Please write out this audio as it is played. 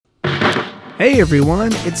Hey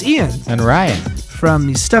everyone, it's Ian and Ryan from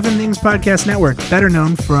the Stuff and Things Podcast Network, better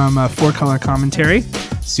known from Four Color Commentary.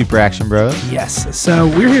 Super Action Bros. Yes, so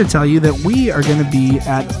we're here to tell you that we are going to be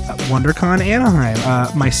at WonderCon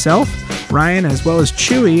Anaheim. Myself, Ryan, as well as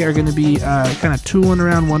Chewy are going to be kind of tooling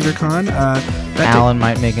around WonderCon. Alan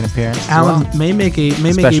might make an appearance. Alan may make a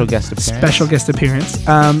special guest appearance. Special guest appearance.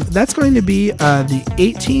 That's going to be the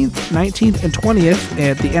 18th, 19th, and 20th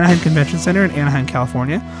at the Anaheim Convention Center in Anaheim,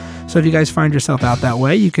 California. So if you guys find yourself out that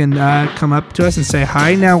way, you can come up to us and say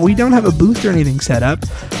hi. Now, we don't have a booth or anything set up,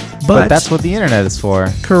 but that's what the internet is for.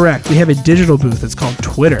 Correct. We have a digital booth. It's called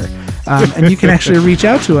Twitter. And you can actually reach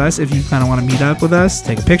out to us if you kind of want to meet up with us,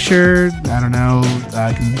 take a picture. I don't know.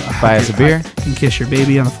 Buy us a beer. Can kiss your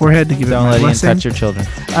baby on the forehead to give it my blessing. Don't let Ian touch your children.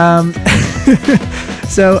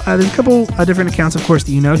 So there's a couple different accounts, of course,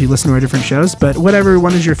 that you know if you listen to our different shows. But whatever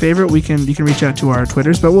one is your favorite, you can reach out to our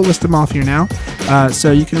Twitters. But we'll list them all for you now.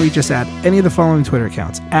 So you can reach us at any of the following Twitter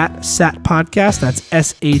accounts: at SAT Podcast, that's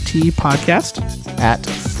SAT Podcast; at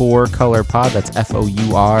Four Color Pod, that's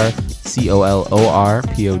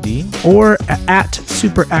FOURCOLORPOD; or at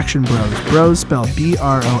Super Action Bros. Bros spelled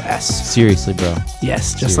BROS. Seriously, bro.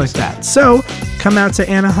 Yes, just like that. So come out to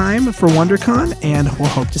Anaheim for WonderCon, and we'll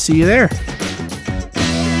hope to see you there.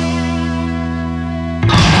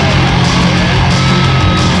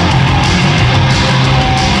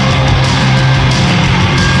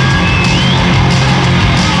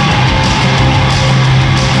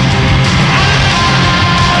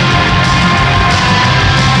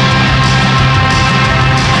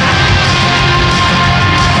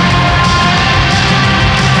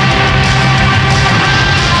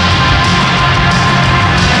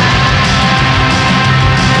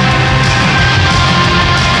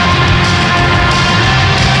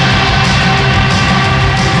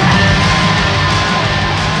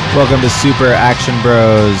 Welcome to Super Action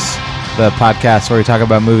Bros, the podcast where we talk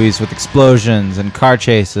about movies with explosions and car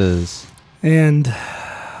chases. And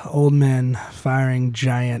old men firing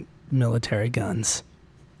giant military guns.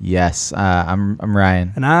 Yes, I'm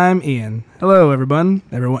Ryan. And I'm Ian. Hello, everyone.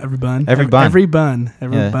 Every bun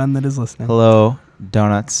that is listening. Hello,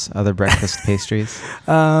 donuts, other breakfast pastries.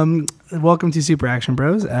 Welcome to Super Action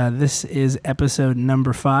Bros. This is episode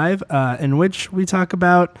number 5, in which we talk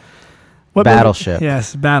about... Battleship.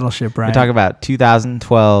 Yes, Battleship, Ryan. We talk about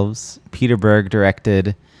 2012's Peter Berg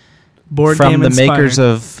directed board from game the inspired. makers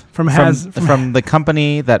of from the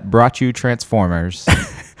company that brought you Transformers.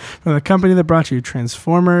 From the company that brought you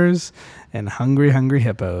Transformers and Hungry Hungry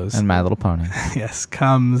Hippos. And My Little Pony. Yes,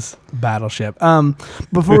 comes Battleship.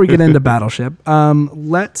 Before we get into Battleship,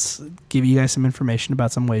 let's give you guys some information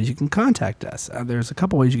about some ways you can contact us. There's a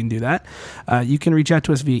couple ways you can do that. You can reach out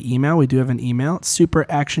to us via email. We do have an email. It's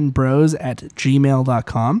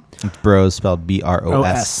superactionbros@gmail.com. It's bros spelled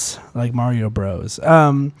BROS. Like Mario Bros.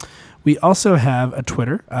 We also have a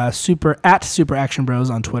Twitter, Super Action Bros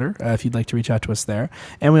on Twitter, if you'd like to reach out to us there.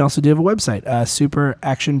 And we also do have a website,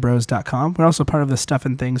 superactionbros.com. We're also part of the Stuff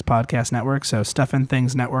and Things Podcast Network, so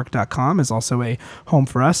stuffandthingsnetwork.com is also a home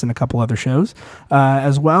for us and a couple other shows,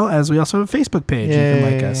 as well as we also have a Facebook page. Yay. You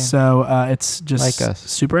can like us. So it's just like us.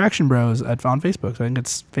 Super Action Bros on Facebook. So I think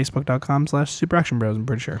it's facebook.com/Super Action Bros, I'm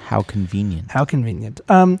pretty sure. How convenient. How convenient.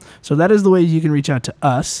 So that is the way you can reach out to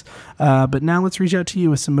us. But now let's reach out to you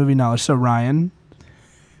with some movie knowledge. So Ryan,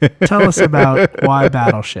 tell us about why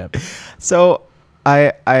Battleship. So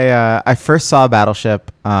I first saw Battleship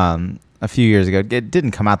a few years ago. It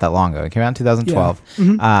didn't come out that long ago. It came out in 2012. Yeah.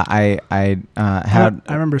 Mm-hmm.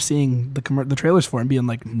 I remember seeing the trailers for it and being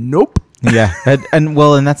like, nope. Yeah, and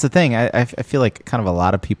that's the thing. I feel like kind of a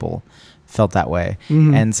lot of people felt that way.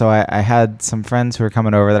 Mm-hmm. And so I had some friends who were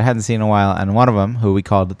coming over that I hadn't seen in a while, and one of them, who we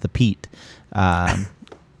called the Pete,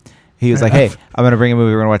 he was like, "Hey, I'm going to bring a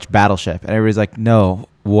movie. We're going to watch Battleship." And everybody's like, "No,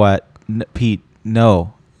 what? Pete,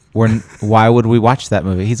 no. Why would we watch that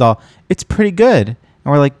movie?" He's all, "It's pretty good." And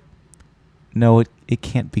we're like, "No, it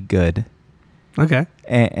can't be good." Okay.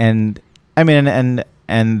 And I mean, and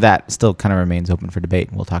that still kind of remains open for debate.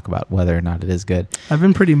 And we'll talk about whether or not it is good. I've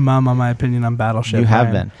been pretty mum on my opinion on Battleship. You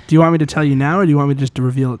have been. Do you want me to tell you now, or do you want me just to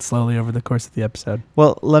reveal it slowly over the course of the episode?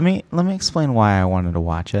 Well, let me explain why I wanted to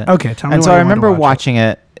watch it. Okay, tell me. And why so I you wanted remember to watch watching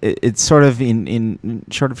it. It's sort of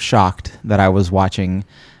sort of shocked that I was watching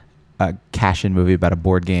a cash-in movie about a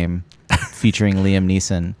board game featuring Liam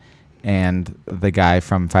Neeson and the guy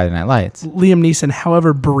from Friday Night Lights. Liam Neeson,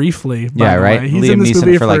 however briefly. Yeah, right. He's Liam in this Neeson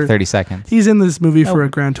movie for like 30 seconds. He's in this movie for a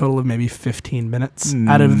grand total of maybe 15 minutes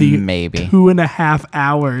out of the maybe 2.5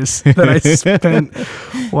 hours that I spent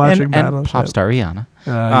watching Battleship. And pop star Rihanna.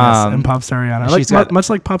 Yes, and Popstar Rihanna. she's got- Much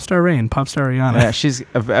like Popstar Rain, Popstar Rihanna. Yeah, she's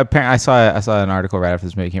apparently. I saw an article right after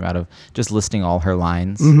this movie came out of just listing all her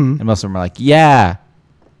lines, and most of them are like, "Yeah,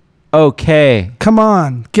 okay, Come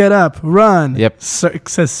on, get up, run. Yep. Sir, it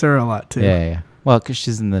says sir a lot too. yeah." Well, because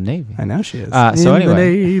she's in the Navy. I know she is. So in anyway. the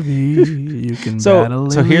Navy, you can battle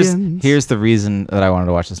So aliens. here's the reason that I wanted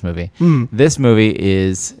to watch this movie. Mm. This movie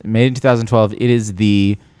is made in 2012. It is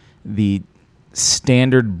the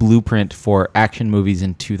standard blueprint for action movies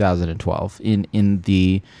in 2012. In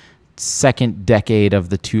the second decade of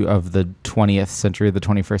the 20th century, the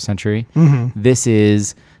 21st century. Mm-hmm. This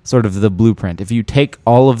is sort of the blueprint. If you take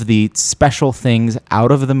all of the special things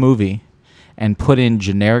out of the movie and put in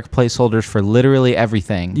generic placeholders for literally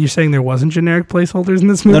everything. You're saying there wasn't generic placeholders in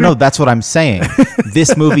this movie? No, that's what I'm saying.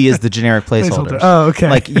 This movie is the generic placeholders. Oh, okay.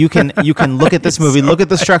 Like you can look at this movie, look at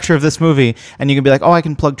the structure of this movie, and you can be like, oh, I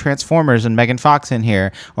can plug Transformers and Megan Fox in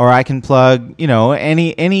here, or I can plug,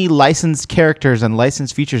 any licensed characters and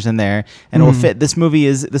licensed features in there, and it will fit. This movie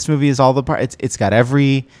is all the parts. It's got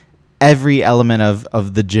every element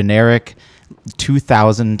of the generic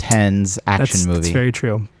 2010s action movie. That's very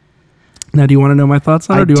true. Now, do you want to know my thoughts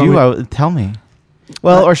on it? Tell me.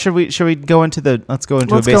 Well, or should we go into let's go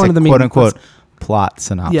into a basic quote unquote plot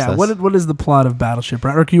synopsis. Yeah, what is the plot of Battleship?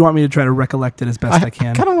 Or do you want me to try to recollect it as best I can?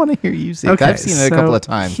 I kind of want to hear you say it. Okay, I've seen it a couple of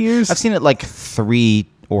times. I've seen it like 3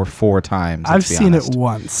 or 4 times. I've seen it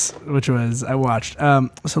once, which was I watched.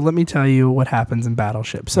 So let me tell you what happens in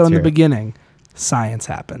Battleship. So in the beginning, science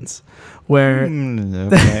happens, where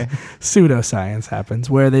pseudoscience happens,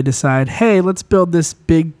 where they decide, hey, let's build this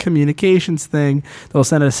big communications thing. They'll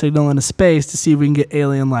send a signal into space to see if we can get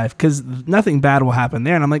alien life, because nothing bad will happen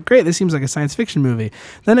there. And I'm like, great, this seems like a science fiction movie.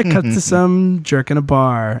 Then it cuts to some jerk in a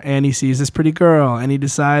bar, and he sees this pretty girl, and he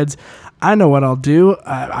decides, I know what I'll do.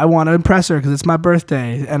 I want to impress her because it's my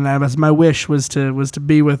birthday, and my wish was to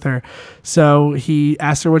be with her. So he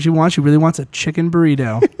asks her what she wants. She really wants a chicken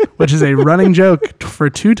burrito, which is a running joke for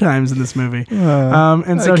 2 times in this movie.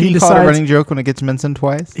 And so he decides. Call it a running joke when it gets mentioned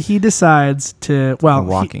twice. He decides to.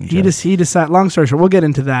 Well, he decides. Long story short, we'll get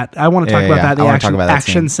into that. I want to talk about that. The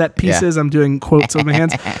action set pieces. I'm doing quotes with my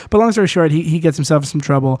hands. But long story short, he gets himself in some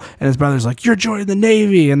trouble, and his brother's like, "You're joining the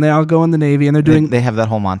Navy," and they all go in the Navy, and they're doing. They have that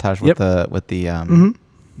whole montage with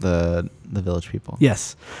the village people.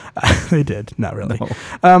 Yes, they did. Not really.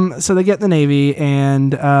 No. So they get in the Navy,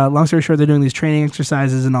 and long story short, they're doing these training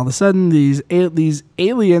exercises, and all of a sudden, these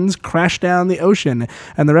aliens crash down the ocean,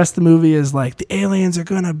 and the rest of the movie is like, the aliens are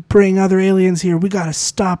gonna bring other aliens here. We gotta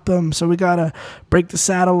stop them. So we gotta break the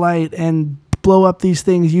satellite and blow up these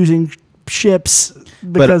things using ships.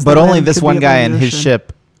 But only this one guy and his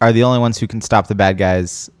ship are the only ones who can stop the bad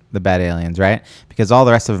guys. The bad aliens, right? Because all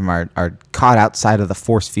the rest of them are caught outside of the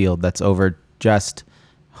force field that's over just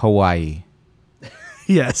Hawaii.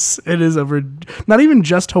 Yes, it is over. Not even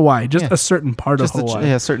just Hawaii, just a certain part of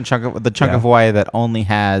Hawaii. A certain chunk of Hawaii that only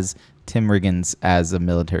has Tim Riggins as a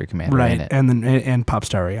military commander, right? In it. And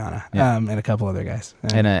Popstar Rihanna, and a couple other guys,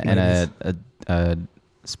 and a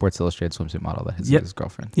Sports Illustrated swimsuit model that is his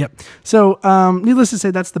girlfriend. Yep. So, needless to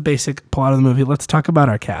say, that's the basic plot of the movie. Let's talk about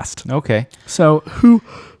our cast. Okay. So, who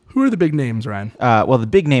are the big names, Ryan? Well, the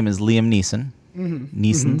big name is Liam Neeson.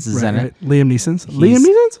 Neeson's is in it. Liam Neeson's.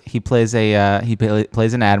 He plays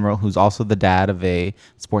plays an admiral who's also the dad of a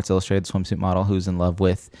Sports Illustrated swimsuit model who's in love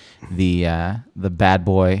with the bad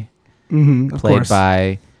boy, played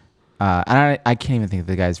by. I can't even think of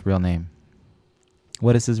the guy's real name.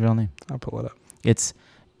 What is his real name? I'll pull it up. It's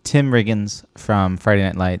Tim Riggins from Friday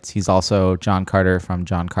Night Lights. He's also John Carter from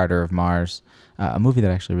John Carter of Mars, a movie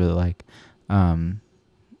that I actually really like.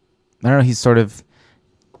 I don't know. He's sort of,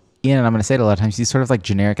 and I'm going to say it a lot of times, he's sort of like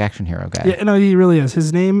generic action hero guy. Yeah, no, he really is.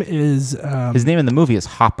 His name is... his name in the movie is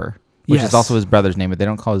Hopper, which is also his brother's name, but they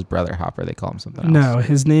don't call his brother Hopper. They call him something else. No,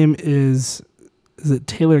 his name is it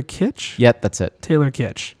Taylor Kitsch? Yep, that's it. Taylor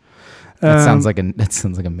Kitsch. That sounds like a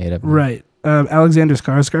made up name. Right. Alexander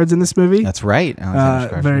Skarsgård's in this movie. That's right.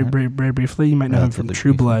 Very briefly, you might know him from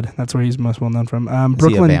True Blood. That's where he's most well known from. Is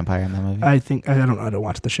he a vampire in that movie? I think I don't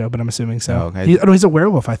watch the show, but I'm assuming so. Oh, okay. He's a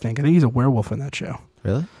werewolf. I think he's a werewolf in that show.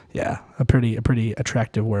 Really? Yeah, a pretty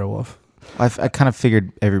attractive werewolf. I kind of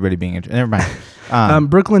figured everybody being never mind.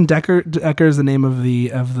 Brooklyn Decker is the name of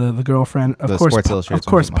the girlfriend. Of course,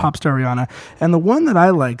 Popstar Rihanna. And the one that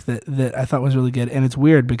I like that I thought was really good, and it's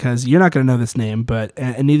weird because you're not going to know this name, but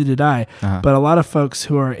and neither did I. But a lot of folks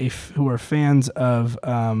who are fans of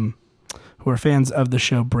who are fans of the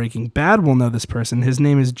show Breaking Bad will know this person. His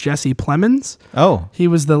name is Jesse Plemons. Oh. He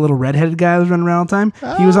was the little redheaded guy that was running around all the time.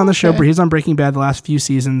 He was on the show. Okay. He was on Breaking Bad the last few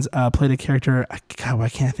seasons. Played a character. God, why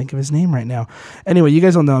can't I think of his name right now? Anyway, you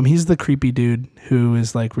guys will know him. He's the creepy dude who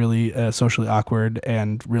is like really socially awkward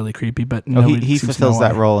and really creepy. But He fulfills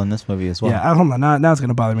that role in this movie as well. Yeah, hold on. Now it's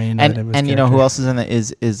gonna bother me. And you know who else is in it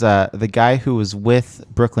is the guy who was with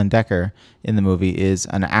Brooklyn Decker in the movie is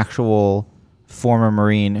an actual former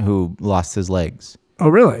Marine who lost his legs. Oh,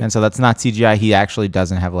 really? And so that's not CGI. He actually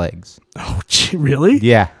doesn't have legs. Oh, really?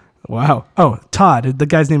 Yeah. Wow. Oh, Todd. The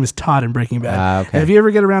guy's name is Todd in Breaking Bad. Okay. If you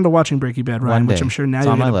ever get around to watching Breaking Bad, Ryan, which I'm sure now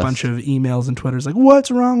you get a bunch of emails and Twitters like,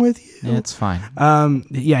 what's wrong with you? Yeah, it's fine.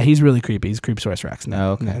 Yeah, he's really creepy. He's Creepsaurus Rex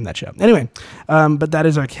in that show. Anyway, but that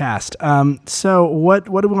is our cast. So what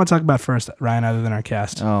do we want to talk about first, Ryan, other than our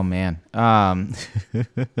cast? Oh, man.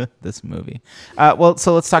 This movie. Well,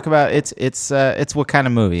 so let's talk about it's what kind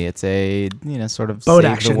of movie? It's a, sort of boat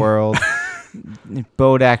save action. The world.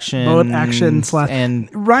 Boat action. And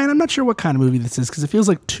Ryan, I'm not sure what kind of movie this is because it feels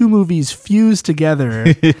like two movies fused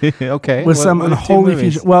together. Okay. With some unholy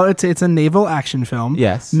fusion. Well, it's a naval action film.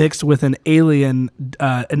 Yes. Mixed with an alien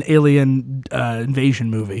invasion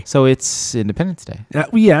movie. So it's Independence Day.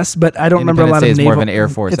 Yes, but I don't remember a lot of naval. It's more of an Air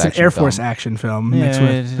Force. It's action an Air Force film. action film mixed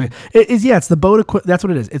with. It's the boat. That's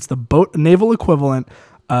what it is. It's the boat naval equivalent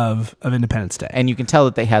of Independence Day. And you can tell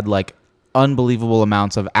that they had like unbelievable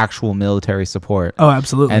amounts of actual military support. Oh,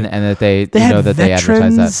 absolutely. And that they had that they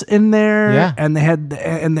veterans advertised that in there. Yeah. And they had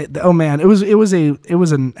oh man, it was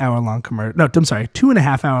an hour-long commercial. No, I'm sorry,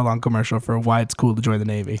 2.5 hour long commercial for why it's cool to join the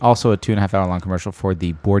Navy. Also a 2.5 hour long commercial for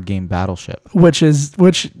the board game Battleship, which is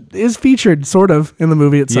featured sort of in the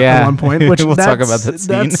movie at one point. Which we'll talk about that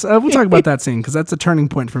scene. We'll talk about that scene because that's a turning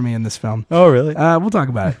point for me in this film. Oh, really? We'll talk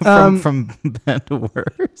about it. From bad to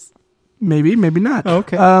worse. Maybe not.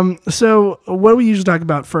 Okay. So what do we usually talk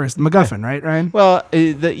about first? The MacGuffin, right, Ryan? Well,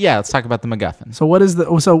 let's talk about the MacGuffin. So what was the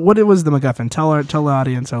MacGuffin? Tell the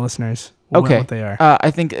audience, our listeners, what they are.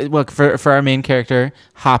 I think for our main character,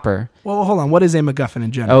 Hopper. Well, hold on. What is a MacGuffin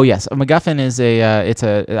in general? Oh yes, a MacGuffin is it's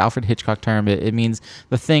a Alfred Hitchcock term. It means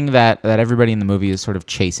the thing that everybody in the movie is sort of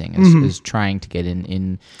chasing, is trying to get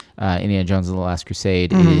in Indiana Jones and the Last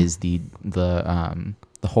Crusade is the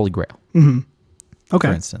Holy Grail. Mm-hmm. Okay.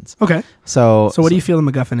 For instance. Okay. So what do you feel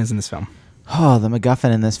the MacGuffin is in this film? Oh, the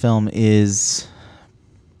MacGuffin in this film is,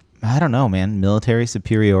 I don't know, man. Military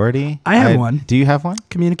superiority. I have one. Do you have one?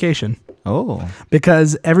 Communication. Oh.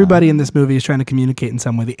 Because everybody in this movie is trying to communicate in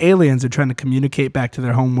some way. The aliens are trying to communicate back to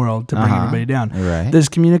their home world to bring everybody down. Right. There's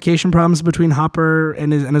communication problems between Hopper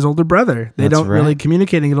and his older brother. They don't really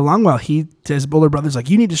communicate and get along well. His older brother's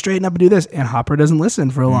like, you need to straighten up and do this. And Hopper doesn't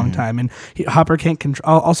listen for a long time. And Hopper can't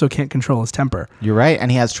control his temper. You're right.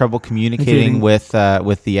 And he has trouble communicating with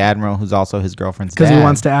the Admiral, who's also his girlfriend's dad. Because he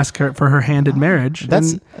wants to ask her for her hand in marriage.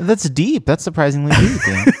 That's deep. That's surprisingly deep.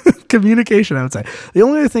 Yeah. Communication, I would say. The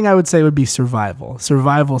only other thing I would say would be survival.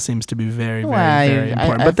 Survival seems to be very, very, very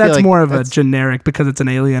important. But that's more of a generic because it's an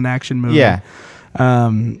alien action movie. Yeah.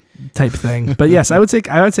 Type thing. But yes, I would say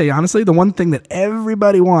honestly, the one thing that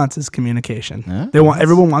everybody wants is communication.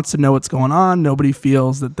 Everyone wants to know what's going on. Nobody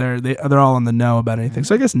feels that they're all in the know about anything.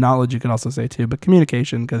 So I guess knowledge you could also say too, but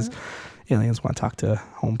communication, because aliens want to talk to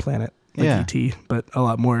home planet like ET, but a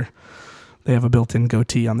lot more. They have a built-in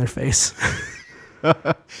goatee on their face.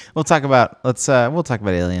 We'll talk about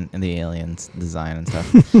Alien and the aliens design and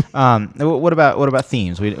stuff. What about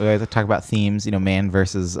themes? We have to talk about themes. Man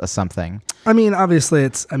versus a something. I mean, obviously,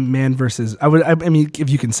 it's a man versus. I mean, if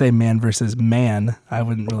you can say man versus man, I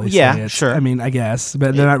wouldn't really say it. Sure. I mean, I guess,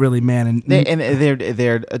 but they're not really man.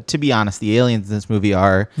 They're to be honest, the aliens in this movie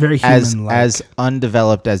are very human-like. as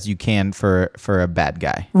undeveloped as you can for a bad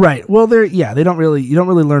guy. Right. Well, you don't really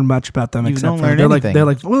learn much about them except for they're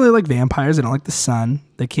like vampires. They don't like the sun.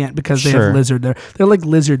 They can't because they have lizard. They're like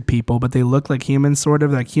lizard people, but they look like humans, sort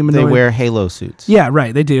of like humanoid. They wear halo suits. Yeah,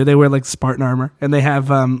 right. They do. They wear like Spartan armor, and they have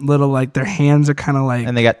little like their hands are kind of like.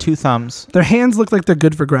 And they got 2 thumbs. Their hands look like they're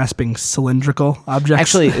good for grasping cylindrical objects.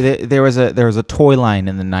 Actually, there was a toy line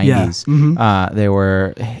in the 90s. Yeah.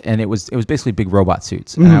 Mm-hmm. And it was basically big robot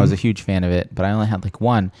suits, and I was a huge fan of it. But I only had like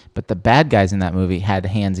one. But the bad guys in that movie had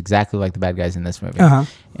hands exactly like the bad guys in this movie.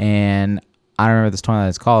 And I don't remember this toy line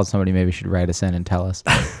is called. Somebody maybe should write us in and tell us.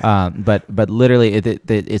 But literally,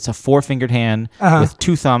 it's a 4-fingered hand with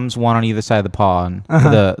 2 thumbs, one on either side of the paw, and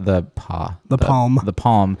the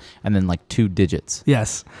palm, and then like 2 digits.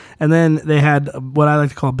 Yes, and then they had what I like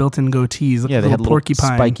to call built-in goatees. Yeah, they had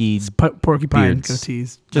porcupine, spiky porcupine beards,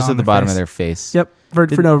 goatees just at the bottom of their face. Yep, for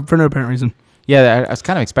no apparent reason. Yeah, I was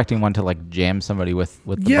kind of expecting one to like jam somebody with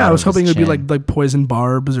the Yeah, I was bottom of hoping it his would be chin. like poison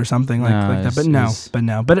barbs or something like No, that. But it's-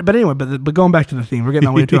 no. But anyway, but going back to the theme, we're getting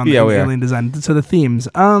all way too on the Yeah, we are. alien design. So the themes.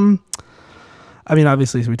 I mean,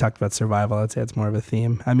 obviously, we talked about survival. I'd say it's more of a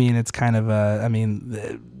theme. I mean, it's kind of a. I mean,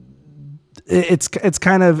 it's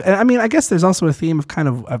kind of. I mean, I guess there's also a theme of kind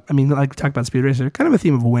of. I mean, like we talked about Speed Racer, kind of a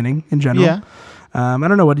theme of winning in general. Yeah. I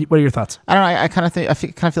don't know. What are your thoughts? I don't know. I kind of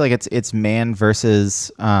think kind of feel like it's man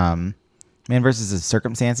versus his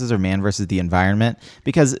circumstances or man versus the environment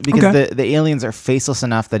because Okay. the aliens are faceless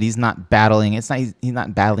enough that he's not battling. He's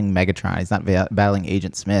not battling Megatron. He's not battling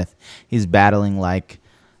Agent Smith. He's battling like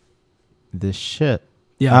this shit.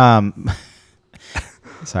 Yeah.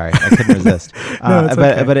 Sorry, I couldn't resist. No, it's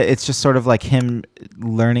okay. But it's just sort of like him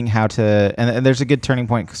learning how to, and there's a good turning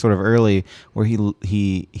point sort of early where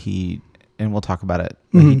he and we'll talk about it.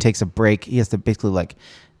 When he takes a break, he has to basically like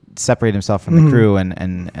separate himself from the crew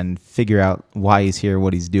and figure out why he's here,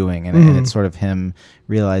 what he's doing, and it's sort of him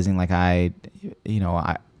realizing like I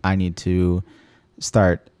need to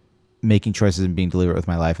start making choices and being deliberate with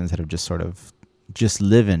my life instead of just sort of just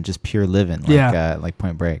pure living, like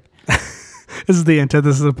Point Break. This is the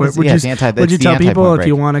antithesis of Point. Would Yeah, you, it's the anti- would you it's the tell people anti-Point if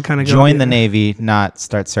you Break. want to kind of Join the Navy, not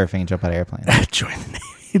start surfing and jump out of airplanes. join the Navy?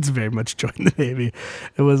 It's very much join the Navy.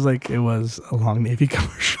 It was a long Navy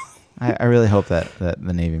commercial. I really hope that the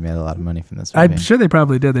Navy made a lot of money from this movie. I'm sure they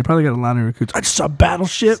probably did. They probably got a lot of recruits. I just saw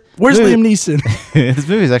Battleship. Where's Dude. Liam Neeson? This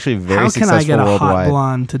movie is actually very How can successful I get a hot worldwide.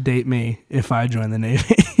 blonde to date me if I join the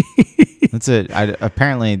Navy? That's it.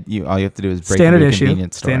 Apparently, all you have to do is break Standard into a issue.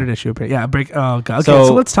 convenience store. Standard issue. Yeah, break. Oh god. Okay, So-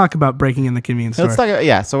 so let's talk about breaking in the convenience store. Let's talk.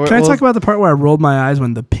 Yeah. So Can I talk about the part where I rolled my eyes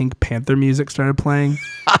when the Pink Panther music started playing?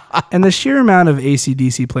 And the sheer amount of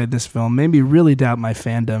AC/DC played in this film made me really doubt my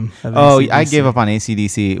fandom of Oh, AC/DC. I gave up on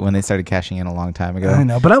AC/DC when they started cashing in a long time ago. I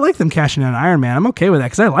know, but I like them cashing in on Iron Man. I'm okay with that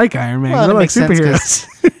because I like Iron Man. 'cause Well, I it like makes sense 'cause-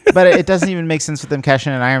 superheroes. But it doesn't even make sense with them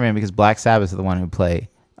cashing in Iron Man because Black Sabbath is the one who play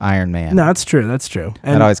Iron Man. No, that's true. That's true.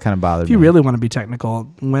 That And always kind of bothered if you me. really want to be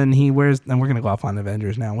technical, when he wears, and we're gonna go off on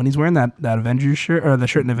Avengers now. When he's wearing that Avengers shirt or the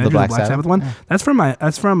shirt in Avengers, the Black Black Sabbath Sabbath? one, Yeah.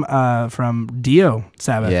 that's from Dio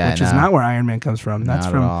Sabbath, Yeah, I which is know. not where Iron Man comes from. That's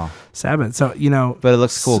Not at from all. Sabbath. So But it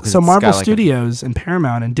looks cool. 'cause So it's Marvel got like a- Studios and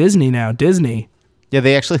Paramount and Disney now. Disney. Yeah,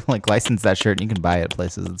 they actually like licensed that shirt and you can buy it at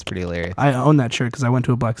places. It's pretty hilarious. I own that shirt because I went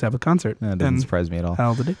to a Black Sabbath concert. That doesn't and surprise me at all. had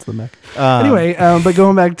all the dates on the back. Um, Anyway, but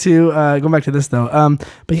going back to this though,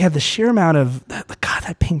 but yeah, the sheer amount of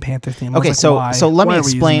that Pink Panther theme. I was Okay, like, so why? so let Why me are we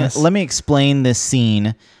using explain. this? Let me explain this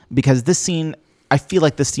scene because this scene, I feel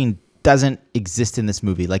like this scene doesn't exist in this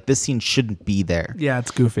movie. Like this scene shouldn't be there. Yeah, it's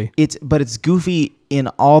goofy. But it's goofy in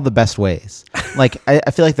all the best ways. Like I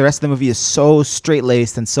feel like the rest of the movie is so straight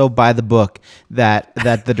laced and so by the book that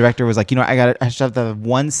the director was like, I just have to have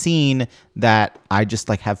one scene that I just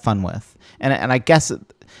like have fun with, and I guess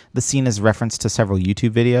the scene is reference to several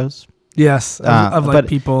YouTube videos. Yes, of like but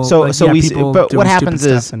people. So like, so yeah, we see, people but doing what stupid happens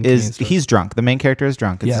stuff is in convenience stores. he's drunk. The main character is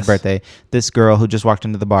drunk. It's Yes. his birthday. This girl who just walked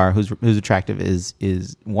into the bar, who's attractive, is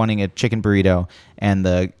wanting a chicken burrito, and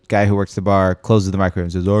the guy who works the bar closes the microwave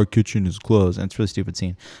and says, "Our kitchen is closed." And it's a really stupid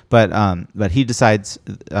scene. But he decides,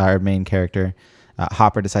 our main character,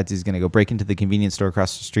 Hopper, decides he's going to go break into the convenience store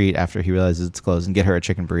across the street after he realizes it's closed and get her a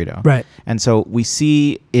chicken burrito. Right. And so we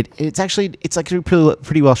see it. It's like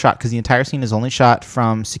pretty well shot because the entire scene is only shot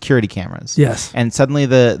from security cameras. Yes. And suddenly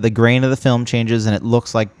the grain of the film changes and it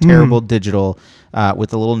looks like terrible digital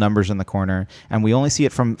with the little numbers in the corner. And we only see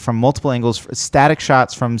it from multiple angles, static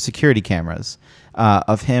shots from security cameras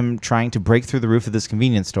of him trying to break through the roof of this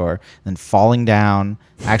convenience store, then falling down,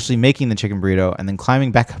 actually making the chicken burrito, and then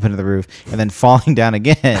climbing back up into the roof, and then falling down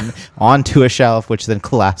again onto a shelf, which then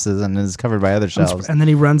collapses and is covered by other shelves. And then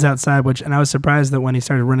he runs outside, and I was surprised that when he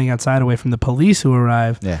started running outside away from the police who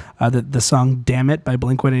arrived, Yeah. the song "Damn It" by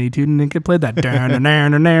Blink-182 didn't get played. That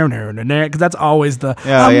because that's always the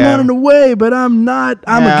I'm running away, but I'm not.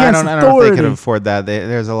 I'm against I don't know if authority. they could afford that.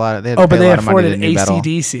 There's a lot of. They had to Oh, pay but a they lot of money to afforded New Metal.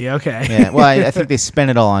 AC/DC. Okay. Yeah, well, I think they spent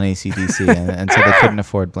it all on AC/DC, and so they couldn't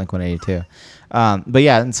afford Blink-182. But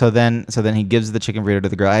yeah, and so then he gives the chicken burrito to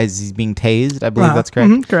the girl as he's being tased. I believe that's correct.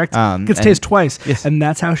 Mhm, correct. Gets and- tased twice, Yes. and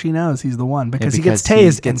that's how she knows he's the one because he gets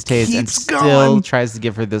because tased, gets and tased, keeps and still going. tries to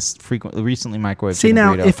give her this recently microwaved See chicken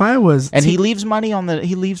now, burrito. if I was, and see, he leaves money on the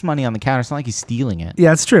counter. It's not like he's stealing it.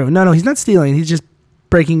 yeah, it's true. No, he's not stealing. He's just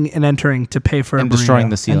breaking and entering to pay for And a burrito destroying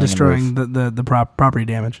the ceiling and and destroying the property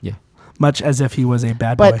damage. Yeah. Much as if he was a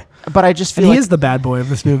bad boy. But I just feel And like he is the bad boy of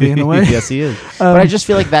this movie in a way. yes, he is. But I just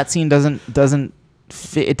feel like that scene doesn't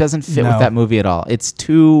fit. It doesn't fit No. with that movie at all. It's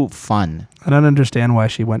too fun. I don't understand why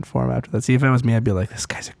she went for him after that. See, if it was me, I'd be like, this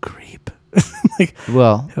guy's a creep. Like,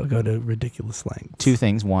 Well, he'll go to ridiculous lengths. two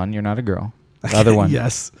things. One, you're not a girl. The other one.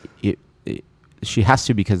 Yes. She has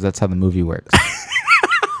to because that's how the movie works.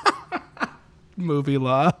 Movie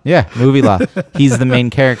law. Yeah, movie law. He's the main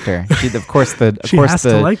character. Of course,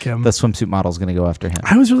 the like him. The swimsuit model's going to go after him.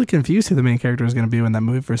 I was really confused who the main character was going to be when that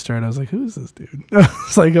movie first started. I was like, "Who is this dude?" I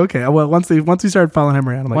was like, "Okay." Well, once we started following him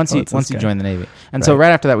around, I'm like, once he joined the Navy, and so right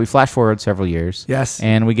after that, we flash forward several years. Yes,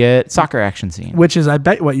 and we get soccer action scene, which is I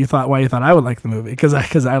bet why you thought I would like the movie because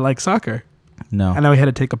I like soccer. No, I know he had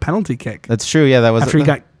to take a penalty kick. That's true. Yeah, that was after he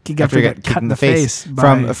got cut in the face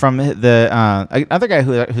from the other guy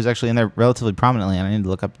who's actually in there relatively prominently, and I need to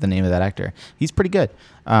look up the name of that actor. He's pretty good.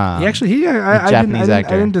 I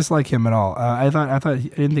didn't dislike him at all. I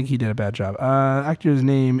didn't think he did a bad job. Actor's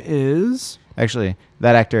name is actually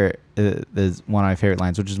that actor is one of my favorite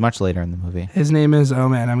lines, which is much later in the movie. His name is I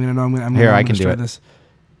can do it.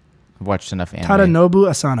 I've watched enough anime. Tadanobu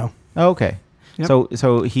Asano. Oh, okay. Yep.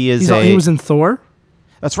 So he was in Thor.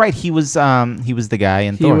 That's right. He was the guy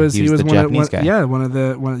in Thor. He was the Japanese guy. Yeah,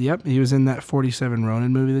 Yep, he was in that 47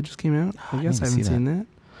 Ronin movie that just came out. I guess I haven't seen that.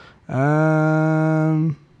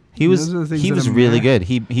 He was really good.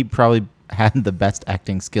 He probably had the best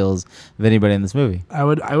acting skills of anybody in this movie. I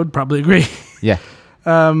would probably agree. Yeah.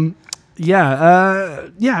 I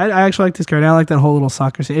actually like this character. I like that whole little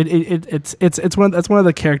soccer scene. It's one of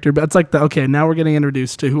the character. But it's like now we're getting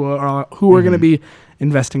introduced to who we're going to be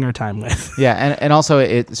investing our time with. Yeah, and also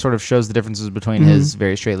it sort of shows the differences between his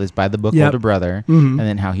very straight-laced by the book older brother, and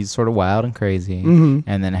then how he's sort of wild and crazy, and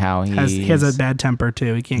then how he has a bad temper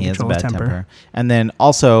too. He can't control his temper. And then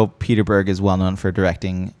also Peter Berg is well known for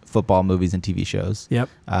directing football movies and TV shows. Yep.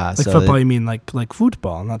 Football, you mean like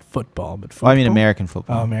football, not football, but football. I mean American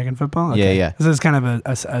football. Oh, American football. Okay. Yeah. This is kind of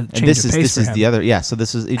a change of pace this for is him. the other. Yeah. So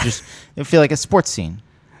this is it feel like a sports scene.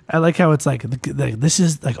 I like how it's like this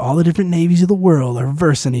is like all the different navies of the world are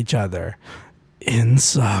versing each other in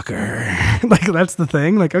soccer. Like that's the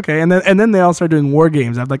thing. Like okay, and then they all start doing war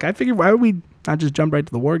games. I figured why would we not just jump right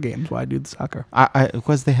to the war games? Why do the soccer?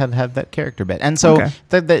 Because they have that character bit, and so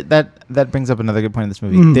that brings up another good point in this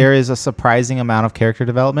movie. Mm-hmm. There is a surprising amount of character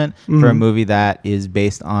development for a movie that is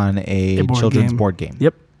based on a children's board game.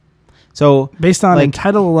 Yep. So based on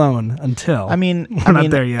title alone, until we're not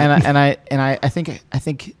there yet. And I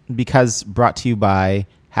think because brought to you by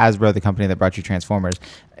Hasbro, the company that brought you Transformers,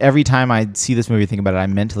 every time I see this movie, think about it,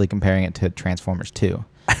 I'm mentally comparing it to Transformers 2.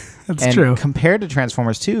 That's true. Compared to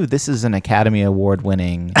Transformers 2, this is an Academy Award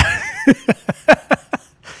winning.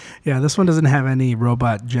 Yeah, this one doesn't have any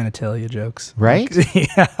robot genitalia jokes. Right?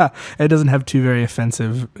 Yeah, it doesn't have two very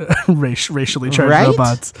offensive racially charged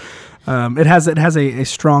robots. It has a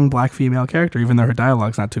strong black female character, even though her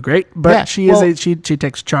dialogue's not too great. But she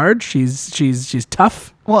takes charge. She's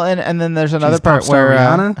tough. Well, and then there's another part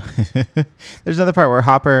where there's another part where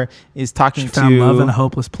Hopper is talking to found love in a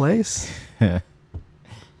hopeless place.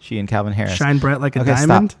 She and Calvin Harris shine bright like a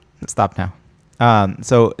diamond. Stop now.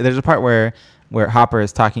 So there's a part where Hopper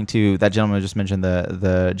is talking to that gentleman I just mentioned,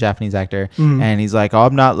 the Japanese actor, and he's like, "Oh,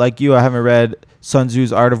 I'm not like you. I haven't read Sun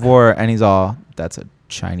Tzu's Art of War," and he's all, "That's a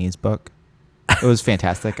Chinese book." It was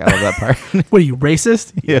fantastic. I love that part. What are you,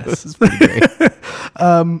 racist? Yeah, yes. It was pretty great.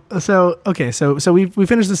 So we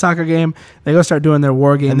finished the soccer game. They go start doing their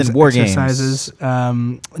war games, and then war exercises.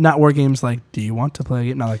 Not war games like, do you want to play a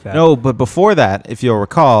game? Not like that. No, but before that, if you'll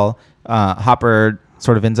recall, Hopper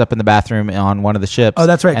sort of ends up in the bathroom on one of the ships. Oh,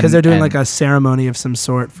 that's right, because they're doing like a ceremony of some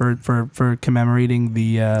sort for commemorating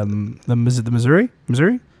the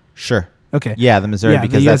Missouri? Sure. Okay. Yeah, the Missouri,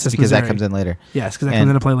 because that comes in later. Yes, because that comes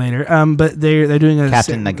into play later. But they're doing a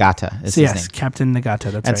Captain Nagata is his name. Captain Nagata.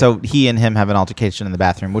 That's right. And so he and him have an altercation in the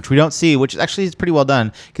bathroom, which we don't see, which actually is pretty well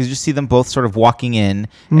done, because you just see them both sort of walking in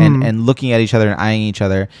and looking at each other and eyeing each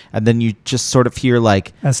other, and then you just sort of hear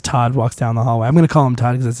like as Todd walks down the hallway. I'm going to call him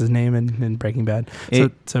Todd because that's his name in Breaking Bad.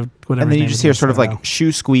 So whatever. And then you just hear sort of like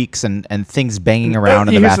shoe squeaks and things banging around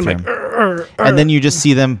in the bathroom. And then you just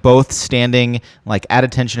see them both standing like at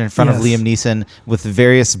attention in front of Liam Neeson with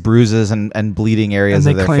various bruises and bleeding areas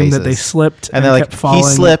of their faces. And they claim that they slipped and they're like, he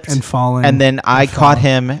slipped and falling. And then I caught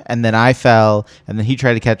him, and then I fell, and then he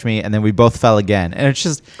tried to catch me, and then we both fell again. And it's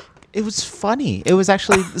just, it was funny. It was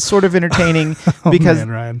actually sort of entertaining because, man,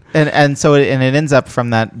 Ryan. and so it ends up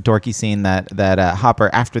from that dorky scene that Hopper,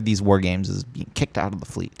 after these war games, is being kicked out of the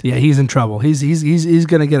fleet. Yeah, he's in trouble. He's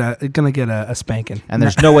gonna get a spanking. And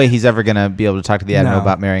there's no way he's ever gonna be able to talk to the admiral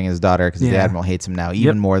about marrying his daughter, because the admiral hates him now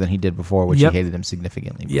even more than he did before, which he hated him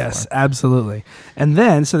significantly before. Yes, absolutely. And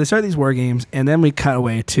then so they start these war games, and then we cut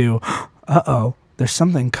away to, there's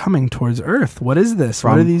something coming towards Earth. What is this?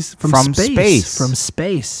 What are these from space? From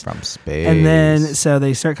space. And then so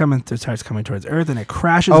they starts coming towards Earth, and it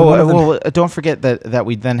crashes. Don't forget that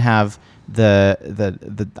we then have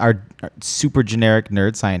our super generic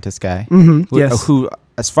nerd scientist guy, who,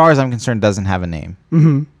 as far as I'm concerned, doesn't have a name,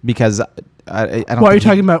 because I don't. Well, are you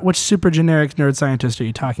talking about which super generic nerd scientist are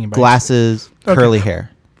you talking about? Glasses, curly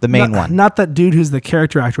hair, the main one. Not that dude who's the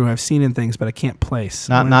character actor who I've seen in things, but I can't place.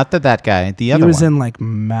 Not that guy. The other one. He was in like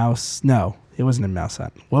Mouse. No, he wasn't in Mouse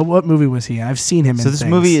Hunt. What movie was he in? I've seen him in things. So this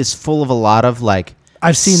movie is full of a lot of like.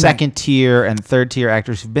 I've seen second tier and third tier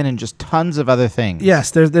actors who've been in just tons of other things. Yes,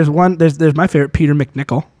 there's my favorite, Peter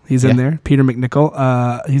McNichol. He's in there. Peter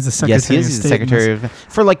McNichol. He's the secretary. Yes, he is. He's the secretary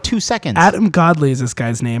for like 2 seconds. Adam Godley is this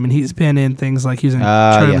guy's name, and he's been in things like he's in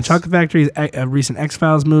Charlie and the Chocolate Factory, a recent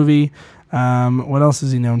X-Files movie. What else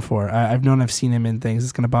is he known for? I've seen him in things.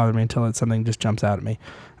 It's going to bother me until something just jumps out at me.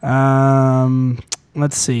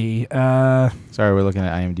 Let's see. Sorry, we're looking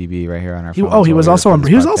at IMDb right here on our phone. He was also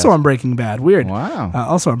on Breaking Bad. Weird. Wow.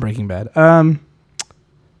 Also on Breaking Bad.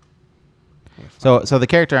 So the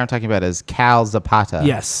character I'm talking about is Cal Zapata.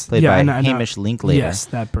 Yes. Played by Hamish Linklater. Yes,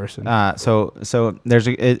 that person. So there's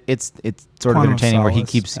it's sort of entertaining where he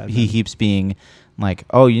keeps being like,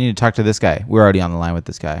 oh, you need to talk to this guy. We're already on the line with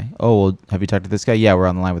this guy. Oh, well, have you talked to this guy? Yeah, we're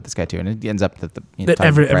on the line with this guy too. And it ends up that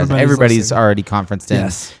everybody's already conferenced in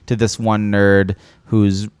to this one nerd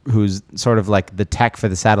who's sort of like the tech for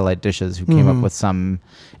the satellite dishes who came up with some,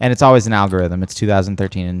 and it's always an algorithm. It's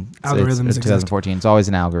 2013 and it's 2014. It's always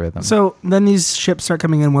an algorithm. So then these ships start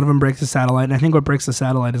coming in. One of them breaks the satellite, and I think what breaks the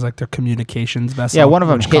satellite is like their communications vessel. Yeah, one of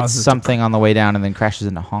them hits something on the way down and then crashes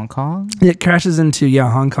into Hong Kong. It crashes into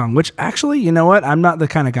Hong Kong, which actually, you know what? I'm not the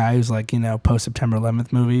kind of guy who's like, post September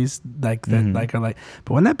 11th movies like that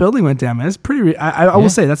But when that building went down, man, it's pretty. I will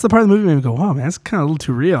say that's the part of the movie that made me go, wow, man, that's kind of a little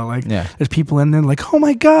too real. Like, there's people in there like, oh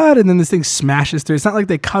my god, and then this thing smashes through. It's not like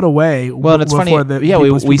they cut away. Well, it's funny.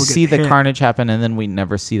 We see the carnage happen, and then we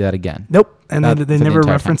never see that again. Nope. And they never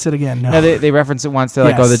reference it again. No, they reference it once. They're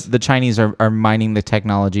like, oh, the Chinese are mining the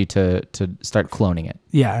technology to start cloning it.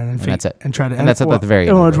 Yeah, and that's it. And that's at the very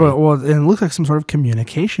end. Well, it looks like some sort of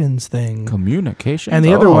communications thing. Communications. And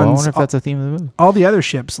the other ones. I wonder if that's a theme of the movie. All the other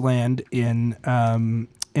ships land in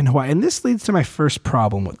Hawaii, and this leads to my first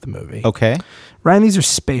problem with the movie. Okay, Ryan, these are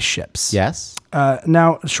spaceships. Yes.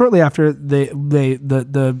 Now, shortly after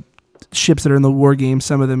the ships that are in the war game,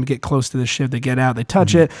 some of them get close to the ship, they get out, they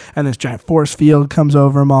touch it, and this giant force field comes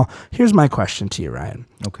over them all. Here's my question to you, Ryan.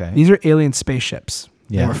 Okay. These are alien spaceships.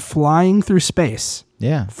 Yeah. They were flying through space.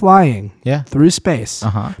 Yeah. Flying. Yeah. Through space.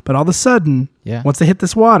 Uh-huh. But all of a sudden, once they hit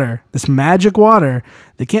this water, this magic water,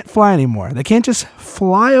 they can't fly anymore. They can't just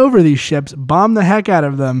fly over these ships, bomb the heck out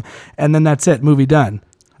of them, and then that's it, movie done.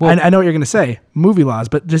 Well, I know what you're going to say, movie laws,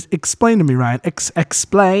 but just explain to me, Ryan.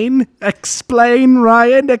 Explain,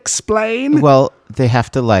 Ryan, explain. Well, they have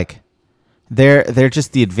to they're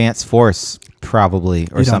just the advanced force, probably,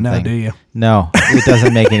 or something. You don't know, do you? No, it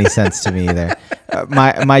doesn't make any sense to me either.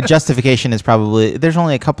 My justification is probably there's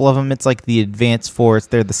only a couple of them. It's like the advanced force.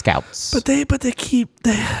 They're the scouts. But they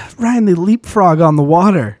Ryan, they leapfrog on the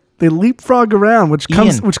water. They leapfrog around, which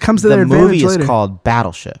comes to their advantage later. The movie is called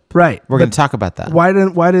Battleship. Right. We're going to talk about that. Why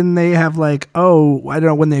didn't they have I don't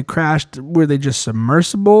know, when they crashed, were they just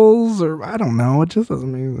submersibles? Or I don't know. It just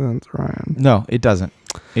doesn't make sense, Ryan. No, it doesn't.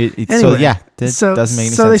 Anyway, doesn't make any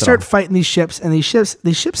sense. So they start fighting these ships, and these ships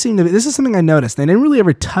seem to be, this is something I noticed. They didn't really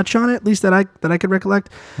ever touch on it, at least that I could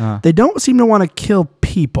recollect. They don't seem to want to kill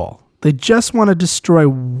people. They just want to destroy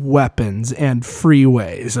weapons and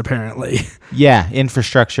freeways, apparently. Yeah,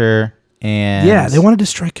 infrastructure and... Yeah, they want to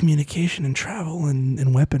destroy communication and travel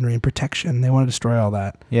and weaponry and protection. They want to destroy all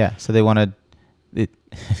that. Yeah, so they want to...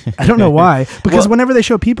 I don't know why. Because whenever they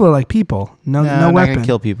show people, are like people. No weapon. I'm not going to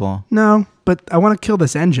kill people. No, but I want to kill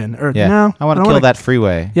this engine. Or no, I want to kill that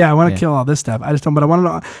freeway. Yeah, I want to kill all this stuff. I just don't, but I want to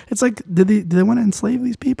know. It's like, do they want to enslave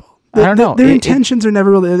these people? I don't know. Their intentions are never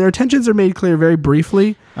really. Their intentions are made clear very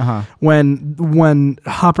briefly when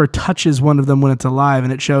Hopper touches one of them when it's alive,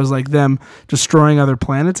 and it shows them destroying other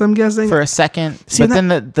planets. I'm guessing for a second, then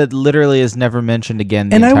that literally is never mentioned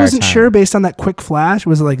again. And I wasn't sure based on that quick flash.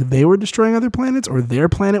 Was it they were destroying other planets, or their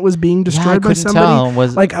planet was being destroyed by somebody?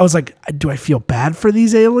 I was like, do I feel bad for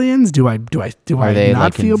these aliens? Do I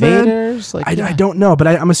not feel invaders? bad? I don't know, but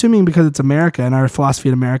I'm assuming because it's America, and our philosophy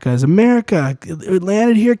in America is America. It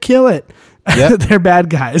landed here, kill it. Yep. They're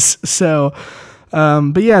bad guys. So,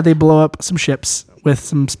 but yeah, they blow up some ships. with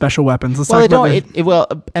some special weapons. Let's Well, talk they about don't. Well,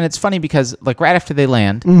 and it's funny because like right after they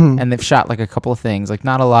land Mm-hmm. and they've shot like a couple of things, like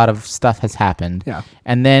not a lot of stuff has happened. Yeah.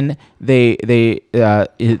 And then they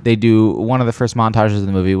do one of the first montages of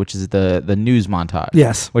the movie, which is the news montage.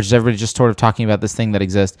 Yes. Which is everybody just sort of talking about this thing that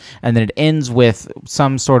exists, and then it ends with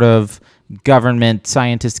some sort of government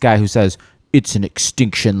scientist guy who says it's an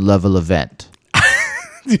extinction level event.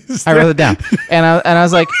 I wrote it down, and I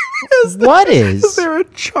was like, "What is? Is there a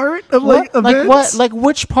chart of What? like Like events? what? Like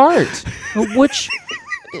which part? Which?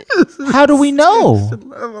 How do we know?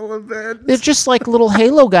 Level events. They're just like little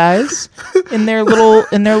Halo guys in their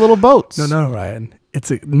little boats. No, Ryan.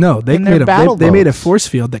 No. They In their made battle they made a boats. force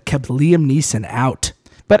field that kept Liam Neeson out.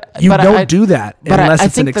 But You but don't I- do that but unless I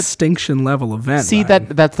it's an think that- extinction level event. See Ryan.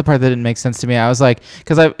 that's the part that didn't make sense to me. I was like,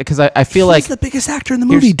 because I feel He's like the biggest actor in the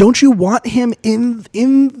movie. Don't you want him in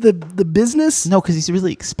the business? no, because he's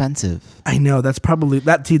really expensive. I know that's probably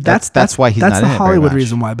that. See, That's why he's that's not the in it very Hollywood much.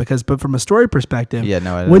 reason why. But from a story perspective, Yeah,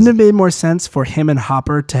 no, it wouldn't is. it made more sense for him and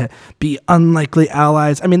Hopper to be unlikely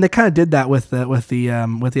allies? I mean, they kind of did that with the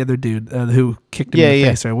other dude who kicked him in the Yeah.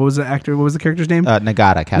 face. Or what was the actor? What was the character's name?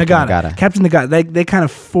 Nagata, Captain Nagata. Captain Nagata. They kind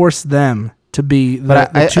of forced them to be the,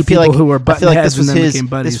 But the two feel people like, who were I button feel like heads this was and then his became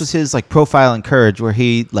buddies. this was his like profile in Courage, where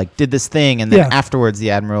he like did this thing, and then Yeah. afterwards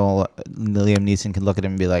the Admiral Liam Neeson can look at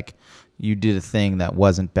him and be like, "You did a thing that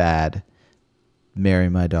wasn't bad. Marry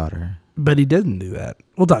my daughter." But he didn't do that.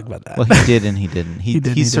 We'll talk about that. Well, he did and he didn't. He did,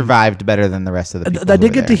 he didn't. survived better than the rest of the people. I who did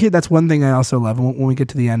were get to there. hear. That's one thing I also love. When we get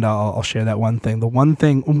to the end, I'll share that one thing. The one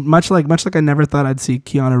thing, much like I never thought I'd see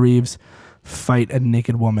Keanu Reeves fight a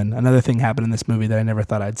naked woman. Another thing happened in this movie that I never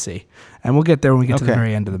thought I'd see, and we'll get there when we get to the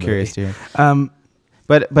very end of the movie. Curious to hear. Um,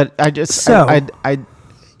 But I just So- I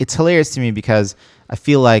it's hilarious to me because I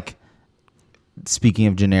feel like, speaking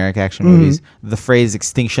of generic action Mm-hmm. movies, the phrase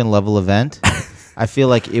extinction level event, I feel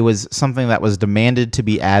like it was something that was demanded to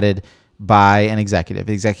be added by an executive.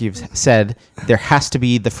 The executive said there has to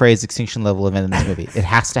be the phrase extinction level event in this movie. It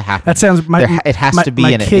has to happen. that sounds. it has to be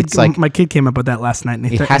my in it. kid, It's like my kid came up with that last night. And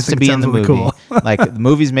it has to be in the movie. Cool. Like the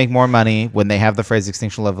movies make more money when they have the phrase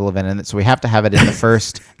extinction level event in it, so we have to have it in the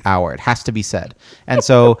first hour. It has to be said. And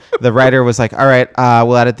so the writer was like, "All right,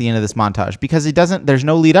 we'll add it at the end of this montage," because it doesn't. There's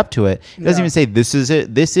no lead up to it. It doesn't Yeah. even say this is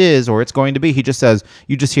it, this is, or it's going to be. He just says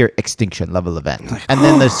you just hear extinction level event, and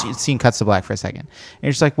then the scene cuts to black for a second. And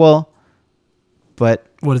you're just like, well, but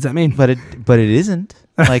What does that mean? it isn't.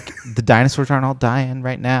 Like the dinosaurs aren't all dying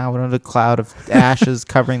right now. We don't have a cloud of ashes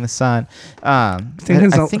covering the sun.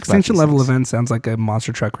 Extinction level event sounds like a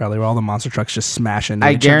monster truck rally where all the monster trucks just smash into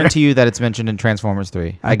I each guarantee you that it's mentioned in Transformers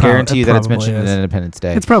 3. I It guarantee you that it's probably mentioned is. in Independence Day.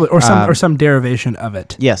 other. It's probably or some derivation of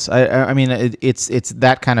it. Yes, I mean it's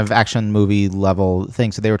that kind of action movie level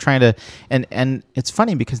thing. So they were trying to, and it's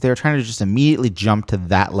funny because they were trying to just immediately jump to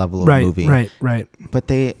that level of Right, movie. right.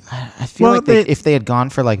 But I feel Well, like if they had gone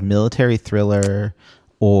for like military thriller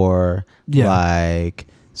or Yeah. like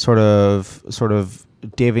sort of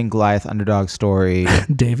David and Goliath underdog story,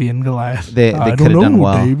 Davy and Goliath. They I coulda don't done know,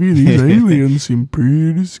 well. Davy. These aliens seem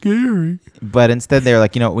pretty scary. but instead they were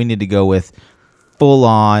like, you know what, we need to go with full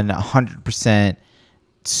on 100%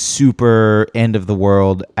 super end of the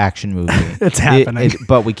world action movie. It's happening.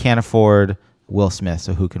 But we can't afford Will Smith,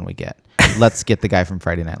 so who can we get? Let's get the guy from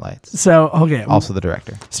Friday Night Lights, So okay. also the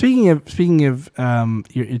director. Speaking of,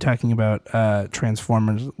 you're talking about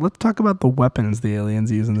Transformers. Let's talk about the weapons the aliens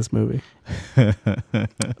use in this movie.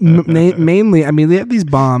 Mainly, I mean, they have these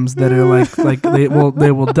bombs that are like they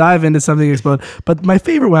will dive into something and explode. But my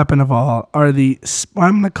favorite weapon of all are I'm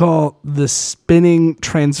gonna call the spinning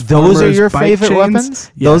Transformers. Those are your bike favorite chains.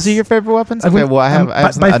 weapons? Yes. Those are your favorite weapons? Okay, well I have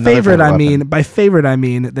by another favorite I weapon. mean by favorite I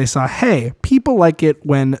mean they saw, hey, people like it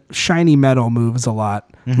when shiny metal moves a lot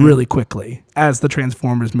really quickly, as the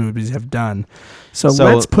Transformers movies have done. So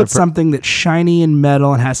let's put something that's shiny and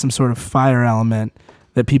metal and has some sort of fire element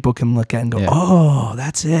that people can look at and go, Yeah. oh,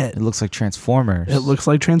 that's it. It looks like Transformers. It looks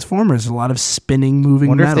like Transformers. A lot of spinning, moving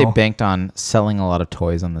I wonder metal. if they banked on selling a lot of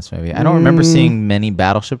toys on this movie. I don't remember seeing many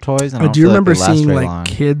Battleship toys. And I I don't do feel remember like they last seeing very like long.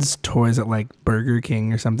 kids' toys at like Burger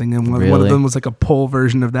King or something, and one of Really? them was like a pole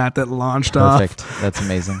version of that launched Perfect. That's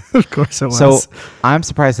amazing. off. Of course it was. So I'm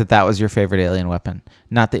surprised that was your favorite alien weapon,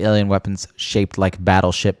 not the alien weapons shaped like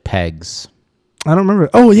battleship pegs. I don't remember.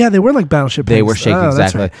 Oh yeah, they were like Battleship. They pegs. were shaped Oh,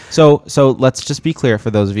 that's exactly. right. So let's just be clear for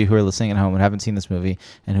those of you who are listening at home and haven't seen this movie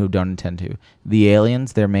and who don't intend to. The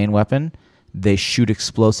aliens, their main weapon, they shoot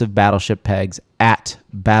explosive battleship pegs at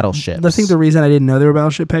battleships. I think the reason I didn't know they were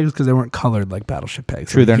Battleship pegs is because they weren't colored like Battleship pegs.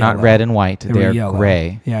 True, They were they're not yellow. red and white. They They're were yellow.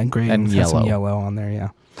 gray. Yeah, and gray and has some yellow. yellow on there. Yeah,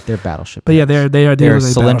 They're battleship. but yeah, pegs. they are They're like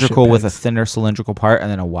cylindrical Battleship with a pegs. thinner cylindrical part and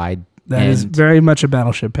then a wide That is And- very much a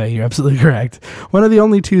Battleship peg. You're absolutely correct. One of the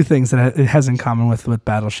only two things that it has in common with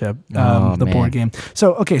Battleship, Oh, the man. board game.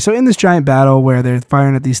 So in this giant battle where they're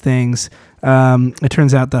firing at these things, it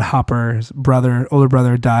turns out that Hopper's older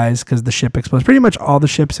brother, dies because the ship explodes. Pretty much all the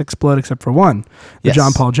ships explode except for one, the Yes.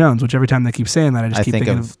 John Paul Jones. Which every time they keep saying that, I just keep think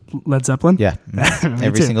thinking of Led Zeppelin. Yeah, Me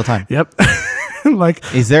every too. single time. Yep. Like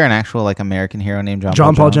Is there an actual like American hero named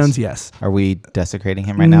John Paul Jones, yes. Are we desecrating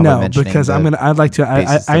him right now? by No, mentioning because the I'd like to.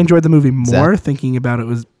 bassist I of enjoyed the movie more Zepp? thinking about it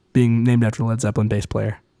was being named after Led Zeppelin bass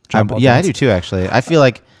player. John Paul yeah, I Jones. do too. Actually, I feel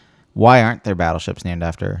like why aren't there battleships named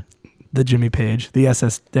after? The Jimmy Page, the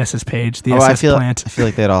SS Page, the I SS Plant, I feel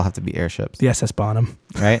like they'd all have to be airships, the SS Bonham.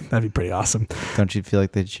 right? That'd be pretty awesome. Don't you feel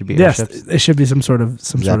like they should be Yes, airships? it should be some sort of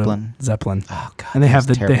Zeppelin? Zeppelin. Oh god, And they have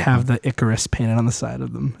that's terrible. the Icarus painted on the side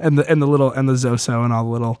of them, and the Zoso and all the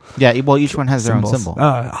little Yeah, well, each one has their symbols. own symbol,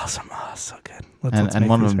 Oh, awesome! Oh, so good. Let's and make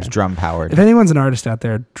one of these them's great. drum powered. If anyone's an artist out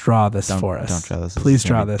there, draw this Don't for us. Don't draw this. Please It's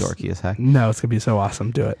gonna draw be this. Dorky as heck. No, it's gonna be so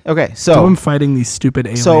awesome. Do it. Okay, Do so them fighting these stupid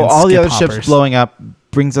aliens. all the skip other ships hoppers. blowing up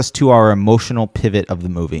brings us to our emotional pivot of the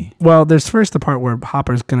movie. Well, there's first the part where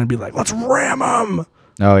Hopper's gonna be like, "Let's ram them,"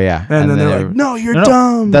 Oh yeah, and then they're like, "No, you're No,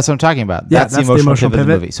 dumb." That's what I'm talking about. Yeah, That's the emotional pivot of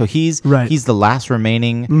the movie. So he's Right. he's the last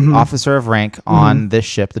remaining Mhm. officer of rank on this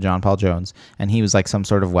ship, the John Paul Jones, and he was like some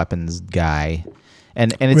sort of weapons guy.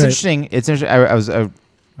 And it's Right. interesting. It's interesting. I was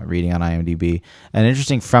reading on IMDb, and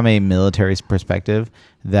interesting from a military perspective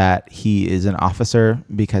that he is an officer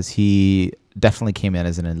because he definitely came in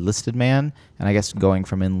as an enlisted man, and I guess going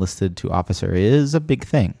from enlisted to officer is a big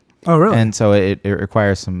thing. Oh, really? And so it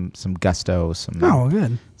requires some gusto, Oh,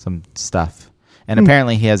 good. some stuff. And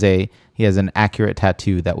apparently he has an accurate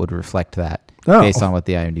tattoo that would reflect that Oh. based on what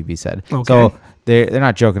the IMDb said. Okay. So they're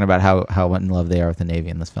not joking about how in love they are with the Navy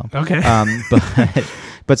in this film. Okay.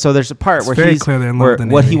 But so there's a part It's where very he's clear they're in love where with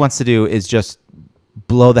the what Navy. he wants to do is just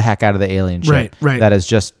blow the heck out of the alien ship Right. that has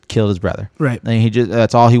just killed his brother. Right. And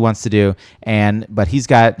that's all he wants to do. But he's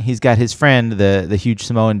got his friend, the huge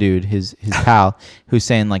Samoan dude, his pal, who's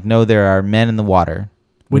saying like, no, there are men in the water.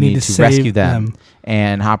 We need to save rescue them. them.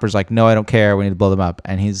 And Hopper's like, no, I don't care. We need to blow them up.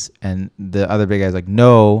 And the other big guy's like,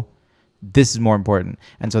 no, this is more important.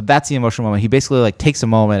 And so that's the emotional moment. He basically like takes a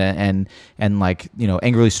moment and like,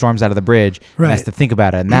 angrily storms out of the bridge and has Right. to think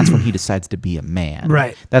about it. And that's when he decides to be a man.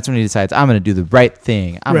 Right. That's when he decides, I'm going to do the right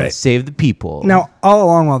thing. I'm going Right. to save the people. Now, all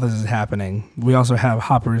along while this is happening, we also have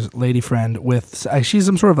Hopper's lady friend with she's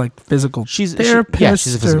some sort of like physical therapist.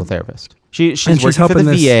 she's a physical or- therapist. She's And she's working for helping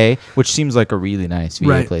the this- VA, which seems like a really nice VA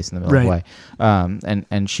Right, place in the middle of right. Hawaii.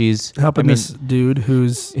 And she's helping I mean, this dude who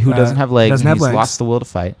doesn't have legs. Doesn't and have he's legs. lost the will to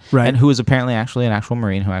fight. Right. And who is apparently actually an actual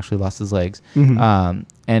Marine who actually lost his legs. Mhm.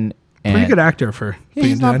 And Pretty good actor for Yeah, being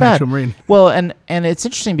he's not an bad. actual Marine. Well, and it's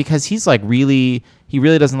interesting because he's like he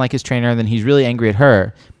really doesn't like his trainer, and then he's really angry at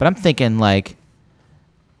her. But I'm thinking like,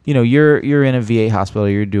 you're in a VA hospital,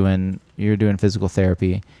 you're doing physical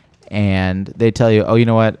therapy, and they tell you, oh, you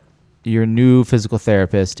know what, your new physical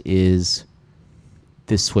therapist is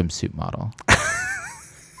this swimsuit model.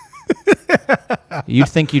 You'd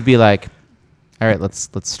think you'd be like, all right, let's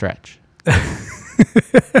stretch.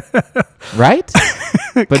 Right?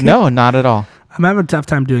 But no, not at all. I'm having a tough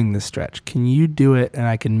time doing this stretch. Can you do it and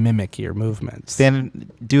I can mimic your movements?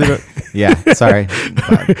 Do it. Yeah, sorry.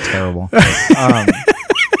 God, terrible.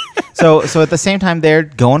 So at the same time, they're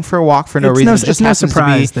going for a walk for no reason. It It's just no happens to be-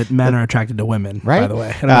 surprise that men are attracted to women, right? by the way.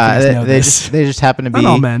 I don't know if you guys know they this. just happen to be Not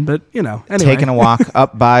all men, but anyway. taking a walk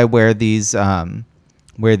up by where these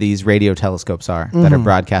radio telescopes are that are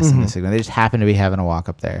broadcasting the signal. They just happen to be having a walk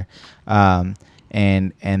up there, and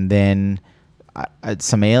then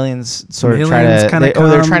some aliens sort of try aliens to. kinda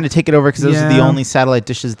They're come. trying to take it over because those are the Yeah. only satellite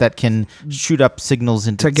dishes that can shoot up signals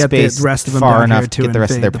into to get space the rest of them far down here enough to get the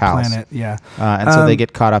rest of invade their the pals. planet. Yeah. And so they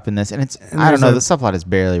get caught up in this, and it's and I don't there's know. a- The subplot is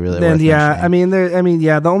barely really worth And yeah, mentioning.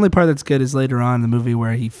 the only part that's good is later on in the movie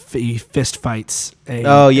where he fist fights a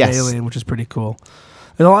alien, which is pretty cool.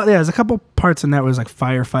 There's a couple parts in that where there's like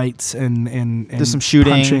firefights and There's some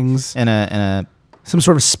shooting punchings, and a some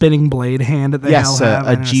sort of spinning blade hand that they yes, have.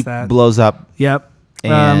 a jeep blows up, Yep.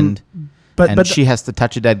 and But she has to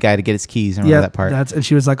touch a dead guy to get his keys. I remember that part. And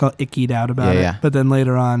she was like all ickied out about it. Yeah. But then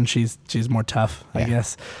later on, she's more tough, I Yeah.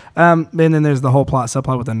 guess. And then there's the whole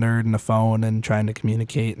subplot with the nerd and the phone and trying to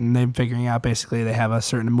communicate, and them figuring out basically they have a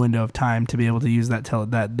certain window of time to be able to use that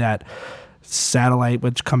satellite,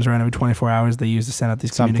 which comes around every 24 hours, they use to send out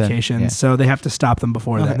these Something, communications. yeah. So they have to stop them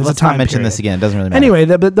before that. There's Let's a time not mention period. this again. It doesn't really matter. Anyway,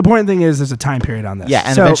 the important thing is there's a time period on this. Yeah,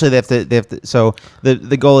 and So- eventually they have to. So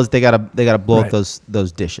the goal is they gotta blow up Right.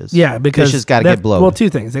 those dishes. Yeah, because dishes got to that- get blown. Well, two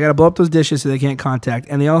things: they got to blow up those dishes so they can't contact,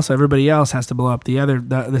 and they also everybody else has to blow up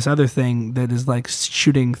this other thing that is like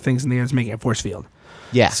shooting things in the air, it's making a force field.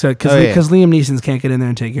 yeah. So because Oh, yeah. Liam Neeson's can't get in there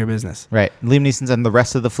and take care of business. Right, Liam Neeson's and the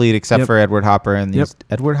rest of the fleet except Yep. for Edward Hopper and Yep.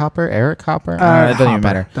 Edward Hopper, Eric Hopper. It doesn't Hopper. even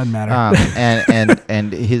matter. Doesn't matter.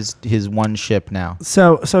 And his one ship now.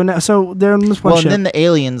 So they're on this one Well, ship. and then the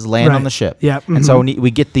aliens land Right. on the ship. Yeah, And so mhm.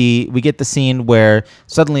 we get the scene where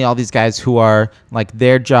suddenly all these guys who are like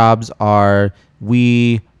their jobs are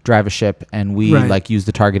we drive a ship and we Right. like use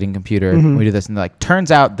the targeting computer Mhm. and we do this and like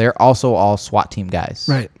turns out they're also all SWAT team guys.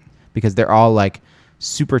 Right. Because they're all like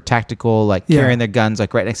super tactical, like Yeah. carrying their guns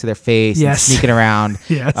like right next to their face, Yes. and sneaking around,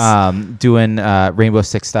 Yes. doing Rainbow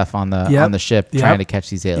Six stuff on the Yep. ship, Yep. trying to catch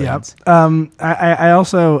these aliens. Yep. I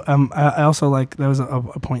also like there was a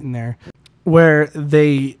point in there where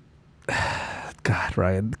they. God,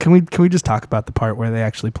 Ryan, can we just talk about the part where they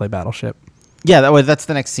actually play Battleship? Yeah, that's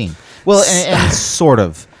the next scene. Well, and sort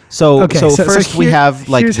of. So Okay, first we have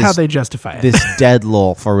like here's this, how they justify it. this dead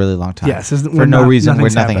lull for a really long time. Yes, is- for when no not- reason where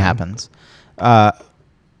nothing's nothing happening. happens.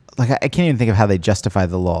 Like I can't even think of how they justify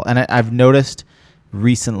the lull. And I've noticed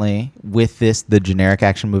recently with the generic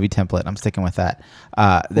action movie template. I'm sticking with that.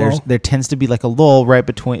 Lull. There tends to be like a lull right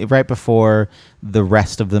before the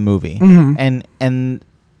rest of the movie, Mhm. and in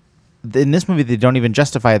this movie they don't even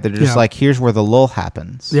justify it. They're just Yeah. like, here's where the lull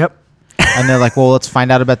happens. Yep. And they're like, well, let's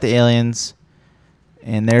find out about the aliens.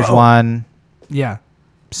 And there's Oh. one, Yeah.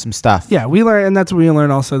 some stuff. Yeah, we learn, and that's what we learn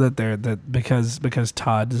also that because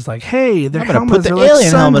Todd is like, hey, their I'm gonna helmets put the are like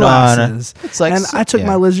alien helmet on. sunglasses. It's like and I took yeah.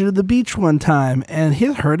 my lizard to the beach one time, and he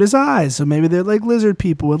hurt his eyes, so maybe they're like lizard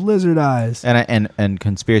people with lizard eyes. And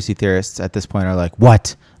conspiracy theorists at this point are like,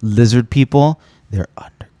 what? Lizard people? They're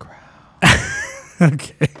underground.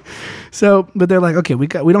 Okay, so but they're like, okay, we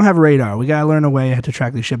don't have radar. We gotta learn a way to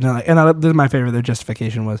track these ships. And, they're like, this is my favorite. Their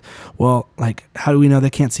justification was, well, like, how do we know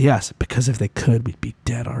they can't see us? Because if they could, we'd be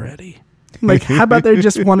dead already. Like, how about they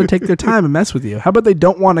just want to take their time and mess with you? How about they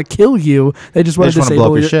don't want to kill you? They just want to just wanna disable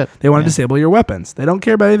blow up your ship. They want to Yeah. disable your weapons. They don't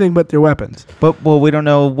care about anything but their weapons. But well, we don't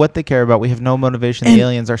know what they care about. We have no motivation. And- The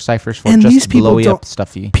aliens are ciphers for and these just people blowy up don't-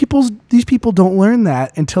 stuffy. These people don't learn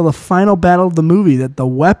that until the final battle of the movie, that the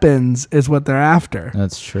weapons is what they're after,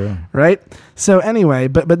 That's true. right? So anyway,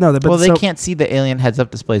 but no, but Well, they so- can't see the alien heads-up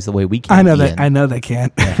displays the way we can. I know Ian. that. I know they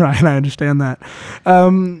can't. Yeah. Right? I understand that.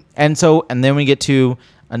 And then we get to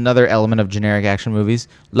another element of generic action movies.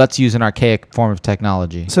 Let's use an archaic form of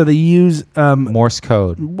technology. So they use Morse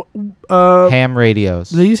code, uh, ham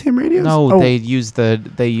radios. do they use ham radios? No, Oh, they use the.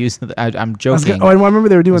 I'm I was joking. gonna- I remember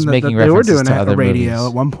they were doing was the, making they were references doing to a other radio movies.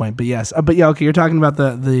 at one point, but yes, but yeah, okay, you're talking about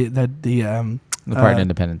the the part in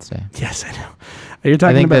Independence Day. yes, I know. You're I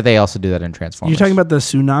talking think about that they also do that in Transformers. you're talking about the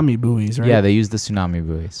tsunami buoys, right? Yeah, they use the tsunami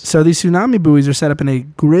buoys. So these tsunami buoys are set up in a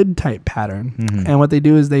grid type pattern, Mhm. and what they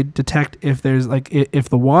do is they detect if there's like if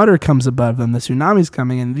the water comes above them, the tsunami's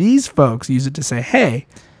coming, and these folks use it to say, "Hey,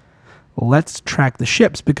 let's track the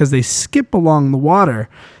ships because they skip along the water,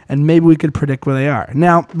 and maybe we could predict where they are."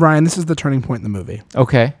 Now, Ryan, this is the turning point in the movie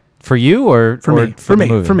Okay, for you or For me. for For the me.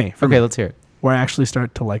 movie? For me. For okay, me. let's hear it. where I actually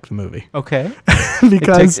start to like the movie Okay,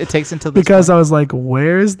 because it takes until this because point. I was like,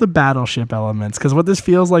 "Where's the battleship elements?" Because what this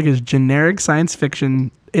feels like is generic science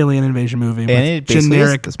fiction alien invasion movie And with it basically is at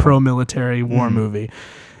generic this point. pro-military war Mhm. movie.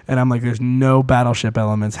 And I'm like, there's no battleship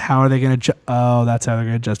elements. How are they going to? Oh, that's how they're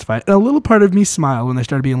going to justify it. And a little part of me smiled when they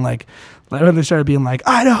started being like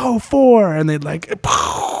Idaho 4, and they'd like,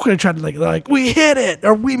 they tried to like we hit it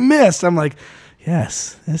or we missed. I'm like,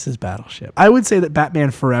 yes, this is Battleship. I would say that Batman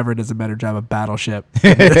Forever does a better job of Battleship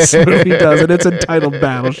than this movie does, and it's entitled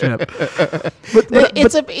Battleship. But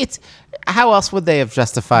It's how else would they have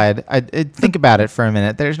justified? Think about it for a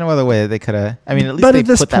minute. There's no other way that they could have. I mean, at least but they at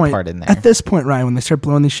this put point, that part in there. At this point, Ryan, when they start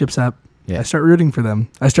blowing these ships up, Yeah. I start rooting for them.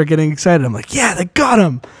 I start getting excited. I'm like, yeah, they got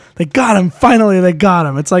him. They got him. Finally, they got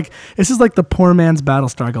him. It's like, this is like the poor man's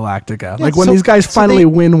Battlestar Galactica. Like when so- these guys so finally they-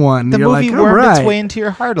 win one, the you're movie like, all wormed right. its way into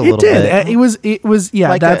your heart a It little did. bit. It was,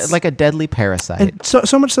 yeah, that's like a deadly parasite. and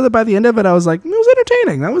so much so that by the end of it, I was like, it was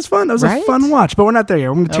entertaining. That was fun. That was a Right? fun watch. But we're not there yet.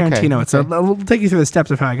 We're going to Okay, Tarantino it. So okay. we'll take you through the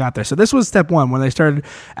steps of how I got there. So this was step one when they started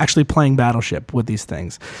actually playing Battleship with these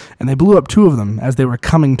things. And they blew up two of them as they were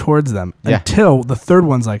coming towards them Yeah. until the third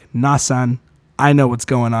one's like, nah, son, I know what's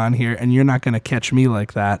going on here, and you're not going to catch me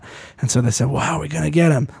like that. And so they said, well, how are we going to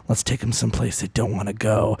get him? Let's take him someplace they don't want to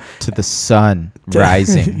go. To the sun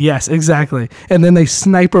rising. Yes, exactly. And then they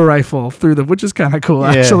sniper rifle through which is kind of cool,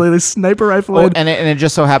 actually. They sniper rifle in. And it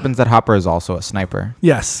just so happens that Hopper is also a sniper.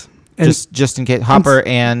 Yes. And Just in case. Hopper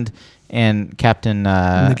and Captain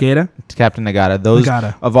Nagata? Captain Nagata. Those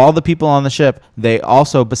of all the people on the ship, they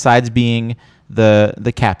also, besides being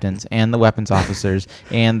the captains and the weapons officers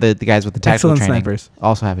and the guys with the tactical training, snipers.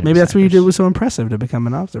 Also have maybe that's what you did was so impressive to become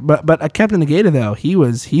an officer. But Captain Nagata, though,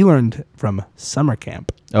 he learned from summer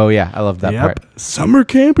camp. Oh yeah, I love that part. Summer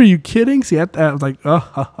camp? Are you kidding? See, I was like,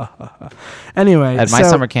 oh. Anyway, at my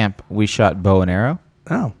summer camp, we shot bow and arrow.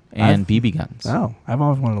 Oh. And BB guns. Oh, I've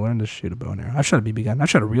always wanted to learn to shoot a bow and arrow. I've shot a BB gun. I've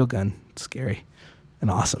shot a real gun. It's scary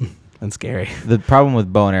and awesome and scary. The problem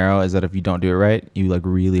with bow and arrow is that if you don't do it right, you like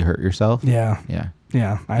really hurt yourself. Yeah.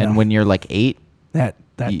 I know. When you're like 8, that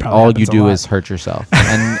all you do is hurt yourself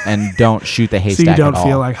and don't shoot the haystack. So you don't at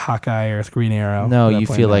feel all. like Hawkeye or Green Arrow. No, you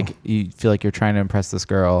feel like you're trying to impress this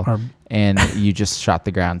girl, and you just shot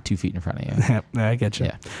the ground 2 feet in front of you. Yeah, I get you.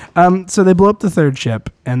 Yeah. So they blow up the third ship,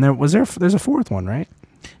 and there's a fourth one, right?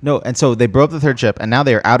 No, and so they broke up the third ship, and now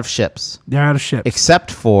they are out of ships. They're out of ships.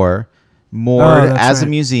 Except for moored as a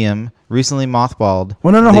musium, recently mothballed.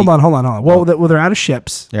 Well, no, hold on. Well, they're out of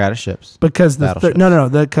ships. They're out of ships. Because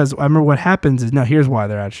because I remember what happens is, here's why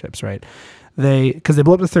they're out of ships, right? Because they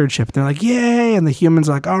blow up the third ship. They're like, yay. And the humans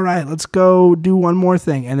are like, all right, let's go do one more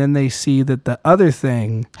thing. And then they see that the other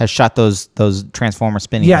thing has shot those transformer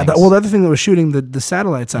spinning things. The other thing that was shooting the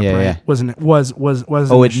satellites up, wasn't it? Was it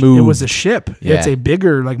moved. It was a ship. Yeah. It's a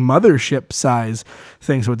bigger, like mothership size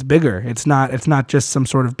thing. So it's bigger. It's not just some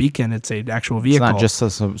sort of beacon. It's an actual vehicle. It's not just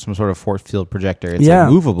some sort of force field projector. It's a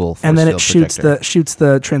movable force field projector. And then it shoots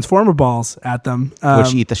the transformer balls at them.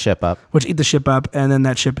 Which eat the ship up. And then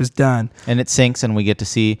that ship is done. And it sinks, and we get to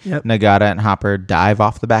see Nagata and Hopper dive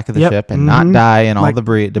off the back of the ship and not Mm-hmm. die in all the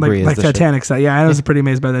debris. Like Titanic style. Yeah, I was pretty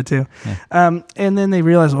amazed by that too. Yeah. And then they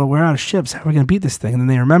realize, well, we're out of ships. How are we going to beat this thing? And then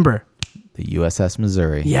they remember the USS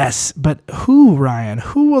Missouri. Yes, but who, Ryan?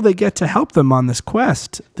 Who will they get to help them on this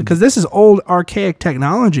quest? Because this is old, archaic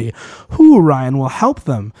technology. Who, Ryan, will help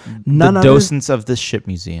them? The docents of the ship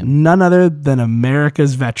museum. None other than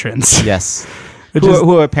America's veterans. Yes.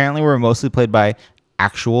 Who apparently were mostly played by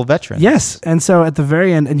actual veterans. Yes, and so at the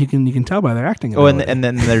very end, and you can tell by their acting. Oh, and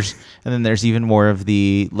then there's even more of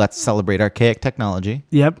the let's celebrate archaic technology.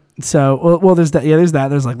 Yep. So well, there's that. Yeah, there's that.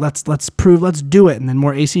 There's like let's do it, and then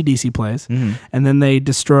more AC/DC plays, and then they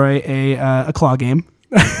destroy a claw game.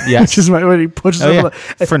 Yes. Which is when he pushes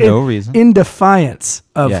for no reason. In defiance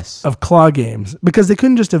of claw games. Because they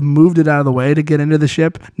couldn't just have moved it out of the way to get into the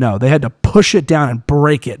ship. No, they had to push it down and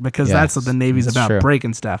break it because that's what the Navy's about,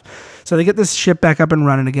 breaking stuff. So they get this ship back up and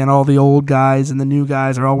running again. All the old guys and the new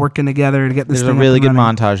guys are all working together to get this thing up and running. There's a really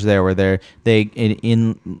good montage there where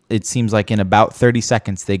it seems like in about 30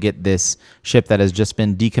 seconds they get this ship that has just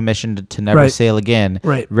been decommissioned to never sail again,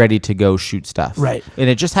 ready to go shoot stuff. Right. And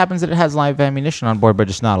it just happens that it has live ammunition on board, but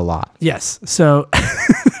just not a lot. Yes. So,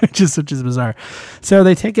 which is bizarre. So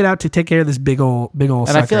they take it out to take care of this big old.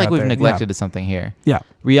 And I feel like we've neglected something here. Yeah.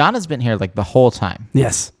 Rihanna's been here like the whole time.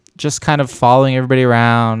 Yes. Just kind of following everybody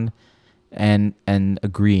around and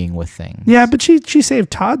agreeing with things. Yeah, but she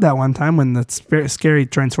saved Todd that one time when the scary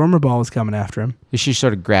transformer ball was coming after him. She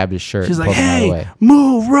sort of grabbed his shirt. She's and like, pulled him out of the "Hey, way.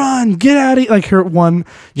 move, run, get out of here!" Like her one.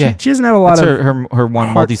 She doesn't have a lot That's of her one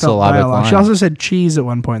multi-syllabic line. She also said cheese at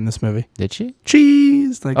one point in this movie. Did she?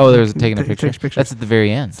 Cheese. Like, there was taking a picture. That's at the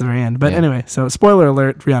very end. It's the very end. But anyway, so spoiler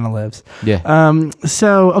alert: Rihanna lives. Yeah.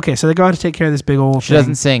 So they go out to take care of this big old. She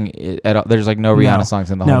doesn't sing at all. There's like no Rihanna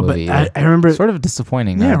songs in the whole movie. But I remember sort of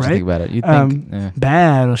disappointing. Now to think about it. You think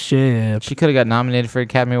Battleship? She could have got nominated for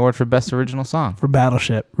Academy Award for Best Original Song for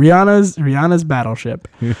Battleship. Rihanna's Battleship.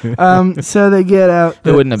 So they get out.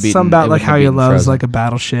 It wouldn't have beaten. Something about like how you love's Frozen. like a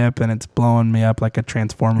battleship and it's blowing me up like a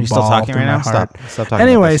transformer ball. Are you still talking right now? Stop talking.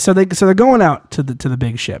 Anyway, so they're going out to the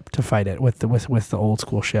big ship to fight it with the old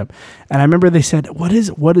school ship. And I remember they said, what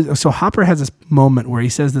is so Hopper has this moment where he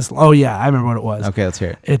says this. Oh yeah, I remember what it was. Okay, let's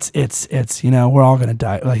hear it. It's we're all gonna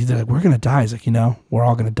die. Like they're like, we're gonna die. He's like, we're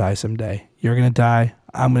all gonna die someday. You're gonna die.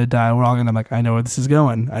 I'm gonna die. We're all gonna. I'm like, I know where this is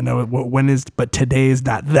going. I know but today is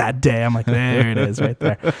not that day. I'm like, there it is, right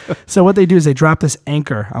there. So what they do is they drop this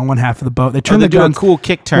anchor on one half of the boat. They turn the guns. Do a cool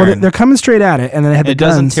kick turn. Well, they're coming straight at it, and then they have the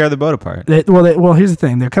guns. It doesn't tear the boat apart. Well, here's the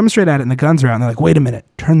thing. They're coming straight at it, and the guns are out. And they're like, wait a minute,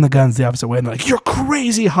 turn the guns the opposite way. And they're like, you're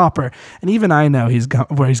crazy, Hopper. And even I know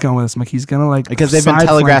where he's going with this. I'm like, he's gonna because they've been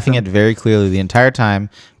telegraphing it very clearly the entire time.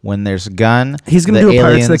 When there's a gun, he's gonna do a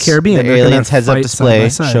Pirates of the Caribbean. The aliens heads up display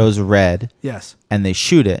shows red. Yes. And they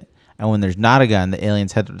shoot it. and when there's not a gun, the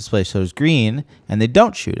alien's head display shows green, and they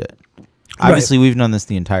don't shoot it. Obviously, we've known this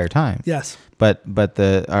the entire time. Yes. But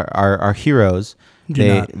our heroes,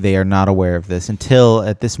 Do they are not aware of this until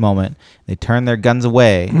at this moment they turn their guns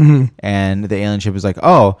away, and the alien ship is like,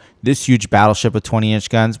 oh, this huge battleship with 20-inch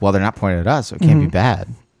guns. Well, they're not pointed at us, so it can't be bad.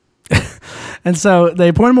 And so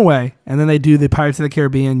they point them away, and then they do the Pirates of the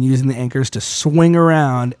Caribbean using the anchors to swing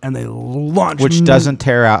around, and they launch. Which doesn't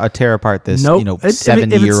tear apart this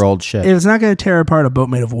 70-year-old ship. It's not going to tear apart a boat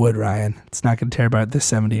made of wood, Ryan. It's not going to tear apart this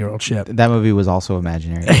 70-year-old ship. That movie was also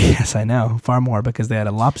imaginary. Yes, I know. Far more because they had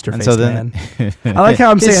a lobster-faced man. then I like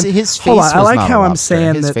how I'm saying. his face hold on. I was like not how a I'm lobster.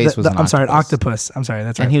 saying His that. face was an I'm sorry, an octopus. octopus. I'm sorry,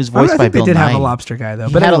 that's right. And he was voiced by Bill They did have a Nye. lobster guy though,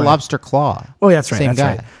 He but had anyway. a lobster claw. Oh, yeah, that's right. Same That's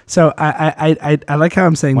guy. right. So I like how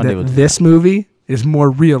I'm saying One day that we'll do this movie is more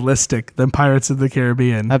realistic than Pirates of the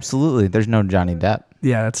Caribbean. Absolutely. There's no Johnny Depp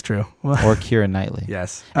Yeah, that's true. or Keira Knightley.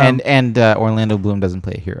 Yes. And Orlando Bloom doesn't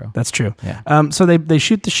play a hero. That's true. Yeah. So they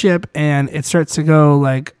shoot the ship, and it starts to go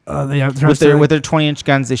like With their 20-inch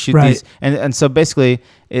guns, they shoot these, and so basically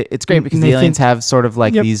it's great because And the they aliens think- have sort of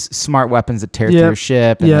like Yep. these smart weapons that tear Yep. through your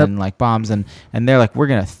ship and Yep. then like bombs and they're like, we're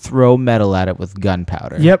gonna throw metal at it with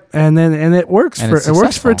gunpowder. Yep, and it works And for it's it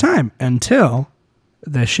works for a successful. time until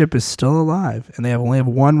the ship is still alive and they only have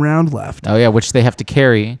one round left. Oh yeah, which they have to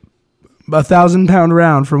carry. 1,000-pound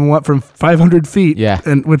round from 500 feet. Yeah.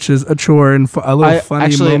 and which is a chore and a little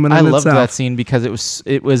funny moment I in loved itself. that scene because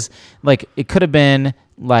it was like it could have been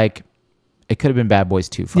Bad Boys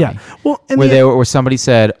 2 funny. Yeah, well, and where somebody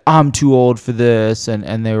said, I'm too old for this,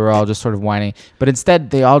 and they were all just sort of whining. But instead,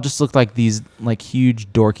 they all just looked like these like huge,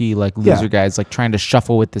 dorky, like loser guys, like trying to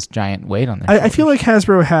shuffle with this giant weight on their I feel like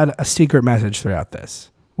Hasbro had a secret message throughout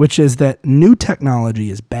this, which is that new technology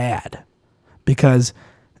is bad because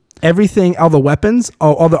everything, all the weapons,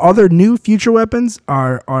 all the other new future weapons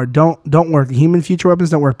don't work. The human future weapons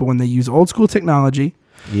don't work, but when they use old school technology,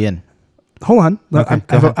 Ian. hold on, Okay,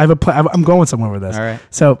 I'm going somewhere with this. All right.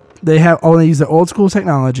 So they use the old school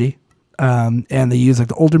technology, and they use like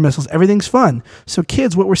the older missiles. Everything's fun. So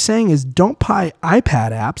kids, what we're saying is, don't buy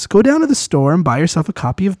iPad apps. Go down to the store and buy yourself a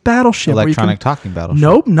copy of Battleship. where you Electronic can- talking battleship.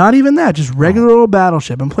 Nope, not even that. Just regular old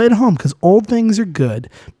Battleship and play it at home because old things are good.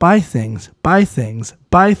 Buy things, buy things,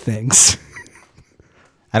 buy things.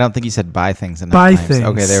 I don't think you said buy things enough Buy times. things.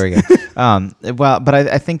 Okay, there we go. But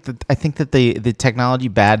I think that the technology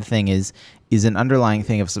bad thing is an underlying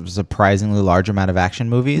thing of a surprisingly large amount of action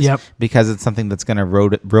movies. Yep. Because it's something that's going to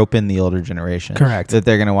rope in the older generation. Correct. That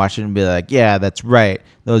they're going to watch it and be like, yeah, that's right.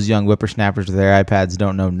 Those young whippersnappers with their iPads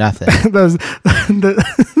don't know nothing. those Their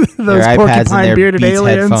iPads and porcupine their bearded Beats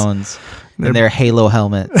aliens. headphones and their Halo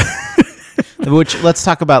helmet. Which let's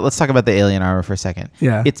talk about the alien armor for a second.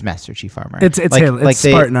 Yeah. It's Master Chief armor. It's Halo. It's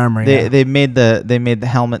Spartan armor. They Yeah. they made the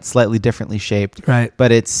helmet slightly differently shaped. Right. But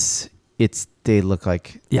they look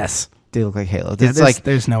like Yes. Halo. Yeah, It's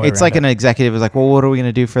there's no way it's around like it. an executive is like, well, what are we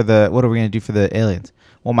gonna do for the aliens?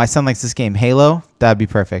 Well, my son likes this game, Halo. That'd be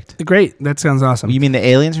perfect. Great. That sounds awesome. You mean the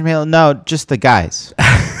aliens from Halo? No, just the guys.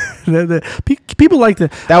 People like the.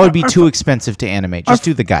 That would be too expensive to animate. Just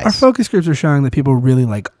do the guys. Our focus groups are showing that people really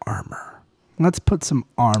like armor. Let's put some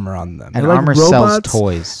armor on them. And They like armor sells robots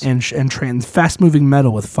toys. and fast-moving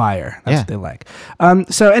metal with fire. That's Yeah. what they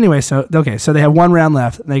like. So anyway, so they have one round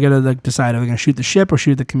left. They got to decide are they going to shoot the ship or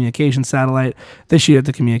shoot the communication satellite. They shoot at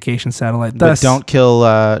the communication satellite. But Thus, don't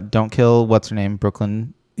kill what's her name,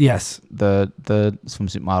 Brooklyn, yes, the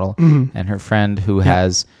swimsuit model, Mhm. and her friend who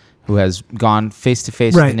has gone face to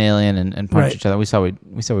face Right. with an alien and punched Right. each other. We said we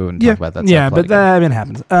wouldn't yeah, talk about that. yeah, subplot but again. that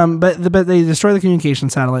happens. But they destroy the communication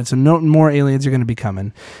satellite, so no more aliens are going to be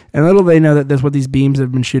coming. And little they know that that's what these beams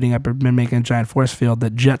have been shooting up have been making a giant force field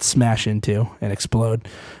that jets smash into and explode.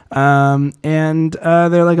 And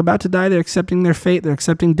they're like about to die. They're accepting their fate. They're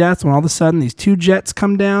accepting death. When all of a sudden these two jets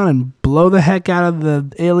come down and blow the heck out of the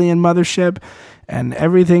alien mothership. And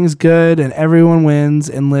everything's good, and everyone wins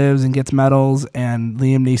and lives and gets medals, and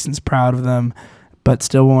Liam Neeson's proud of them, but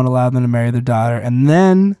still won't allow them to marry their daughter. And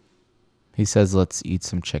then, He says, "Let's eat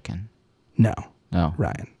some chicken." no, No.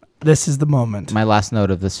 Ryan, this is the moment. My last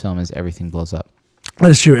note of this film is everything blows up.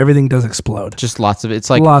 That's true. Everything does explode. Just lots of it's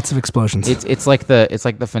like Lots of explosions. it's like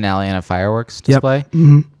the finale in a fireworks Yep. display.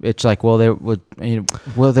 Mhm. It's like they're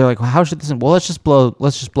like, well, how should this? Well, let's just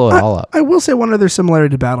blow it all up. I will say one other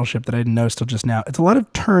similarity to Battleship that I didn't notice till just now. It's a lot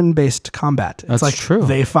of turn-based combat. It's That's like true.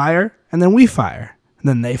 They fire, and then we fire. and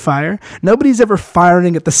then they fire. Nobody's ever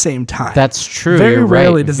firing at the same time. That's true. Very You're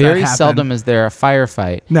rarely right. does that Very happen. seldom is there a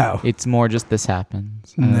firefight. No. It's more just this happens.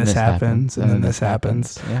 And then this happens, and then this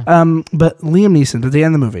happens. Yeah. But Liam Neeson, at the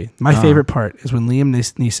end of the movie, my favorite part is when Liam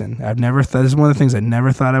Neeson, this is one of the things I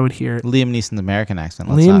never thought I would hear. Liam Neeson's American accent.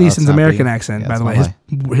 Liam Neeson's American accent, yeah, by the let's way,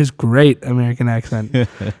 not lie. his great American accent.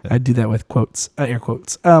 I do that with quotes, air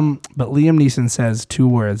quotes. But Liam Neeson says 2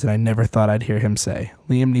 words that I never thought I'd hear him say.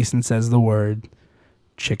 Liam Neeson says the word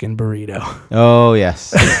chicken burrito, Oh,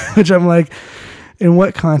 yes. which I'm like, in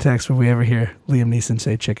what context would we ever hear Liam Neeson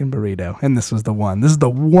say chicken burrito? And this was the one. This is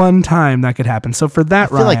the one time that could happen. So for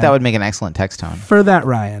that, I feel like that would make an excellent text tone. For that,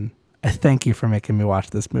 Ryan, I thank you for making me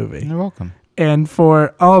watch this movie. You're welcome. And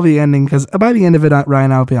for all the ending, because by the end of it,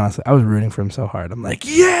 Ryan, I'll be honest, I was rooting for him so hard. I'm like,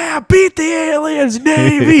 yeah, beat the aliens,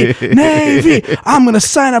 Navy, Navy. I'm going to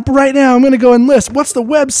sign up right now. I'm going to go enlist. What's the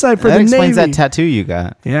website for That the explains Navy? that tattoo you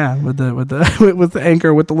got. Yeah, with the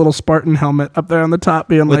anchor, with the little Spartan helmet up there on the top,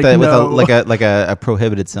 being With like, with a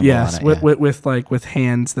prohibited symbol yes, on it. with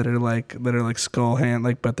hands that are like skull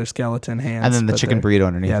hand, but they're skeleton hands. And then the but chicken they're- burrito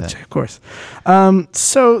underneath Yeah, it. of course.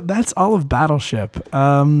 So that's all of Battleship.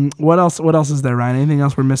 What else is there, Ryan? Anything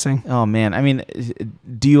else we're missing? Oh man, I mean,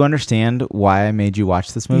 do you understand why I made you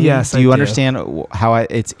watch this movie? Yes, Do I you do. understand how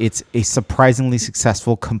it's a surprisingly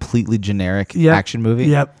successful, completely generic Yep. action movie?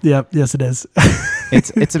 Yep. Yes, it is.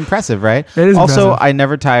 It's impressive, right? It is Also, impressive. I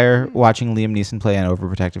never tire watching Liam Neeson play an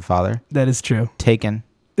overprotective father. That is true. Taken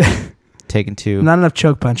 2. Not enough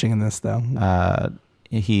choke punching in this, though.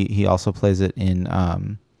 He also plays it in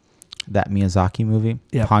that Miyazaki movie,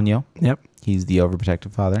 Yep. Ponyo. Yep. He's the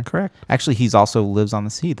overprotective father. Correct. Actually, he's also Lives on the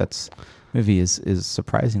Sea. That's movie is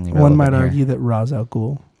surprisingly One relevant might here. argue that Ra's al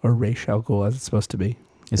Ghul, or Ra's al Ghul, as it's supposed to be,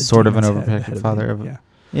 Is the sort of an demon's overprotective head of father. the- yeah.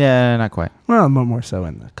 Yeah, not quite. Well, more so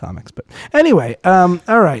in the comics, but anyway. All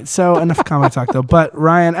right. So enough comic talk, though. But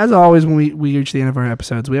Ryan, as always, when we reach the end of our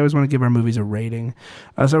episodes, we always want to give our movies a rating.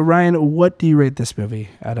 So Ryan, what do you rate this movie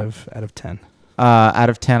out of 10? Out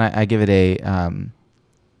of 10, I give it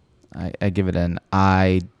I give it an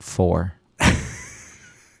I4.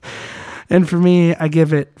 And for me, I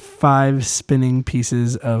give it 5 spinning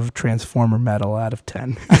pieces of Transformer metal out of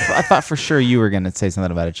 10. I thought for sure you were going to say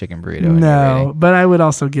something about a chicken burrito. in your No, rating. but I would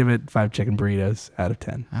also give it 5 chicken burritos out of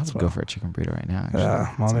 10. I would go for a chicken burrito right now. Actually. Well,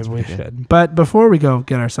 Sounds maybe we pretty good. should. But before we go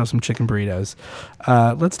get ourselves some chicken burritos,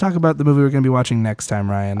 let's talk about the movie we're going to be watching next time,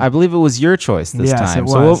 Ryan. I believe it was your choice this Yes, time. it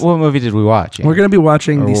So was. what movie did we watch? We're going to be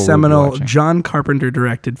watching Or the what we'll be seminal watching. John Carpenter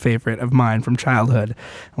directed favorite of mine from childhood.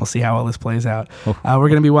 We'll see how all this plays out. Oh. We're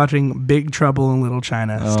going to be watching Big Trouble in Little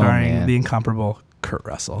China, Oh, starring man. the incomparable Kurt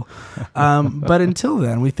Russell. But until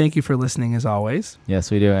then, we thank you for listening as always.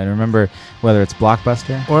 Yes, we do. And remember, whether it's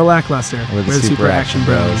Blockbuster Or Lackluster, or the we're Super Action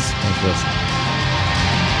Bros. Thanks for listening.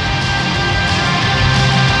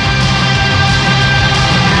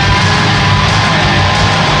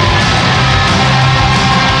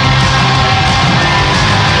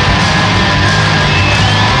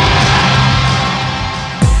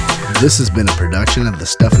 This has been a production of the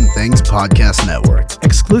Stuff and Things Podcast Network.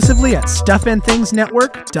 Exclusively at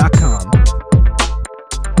StuffAndThingsNetwork.com.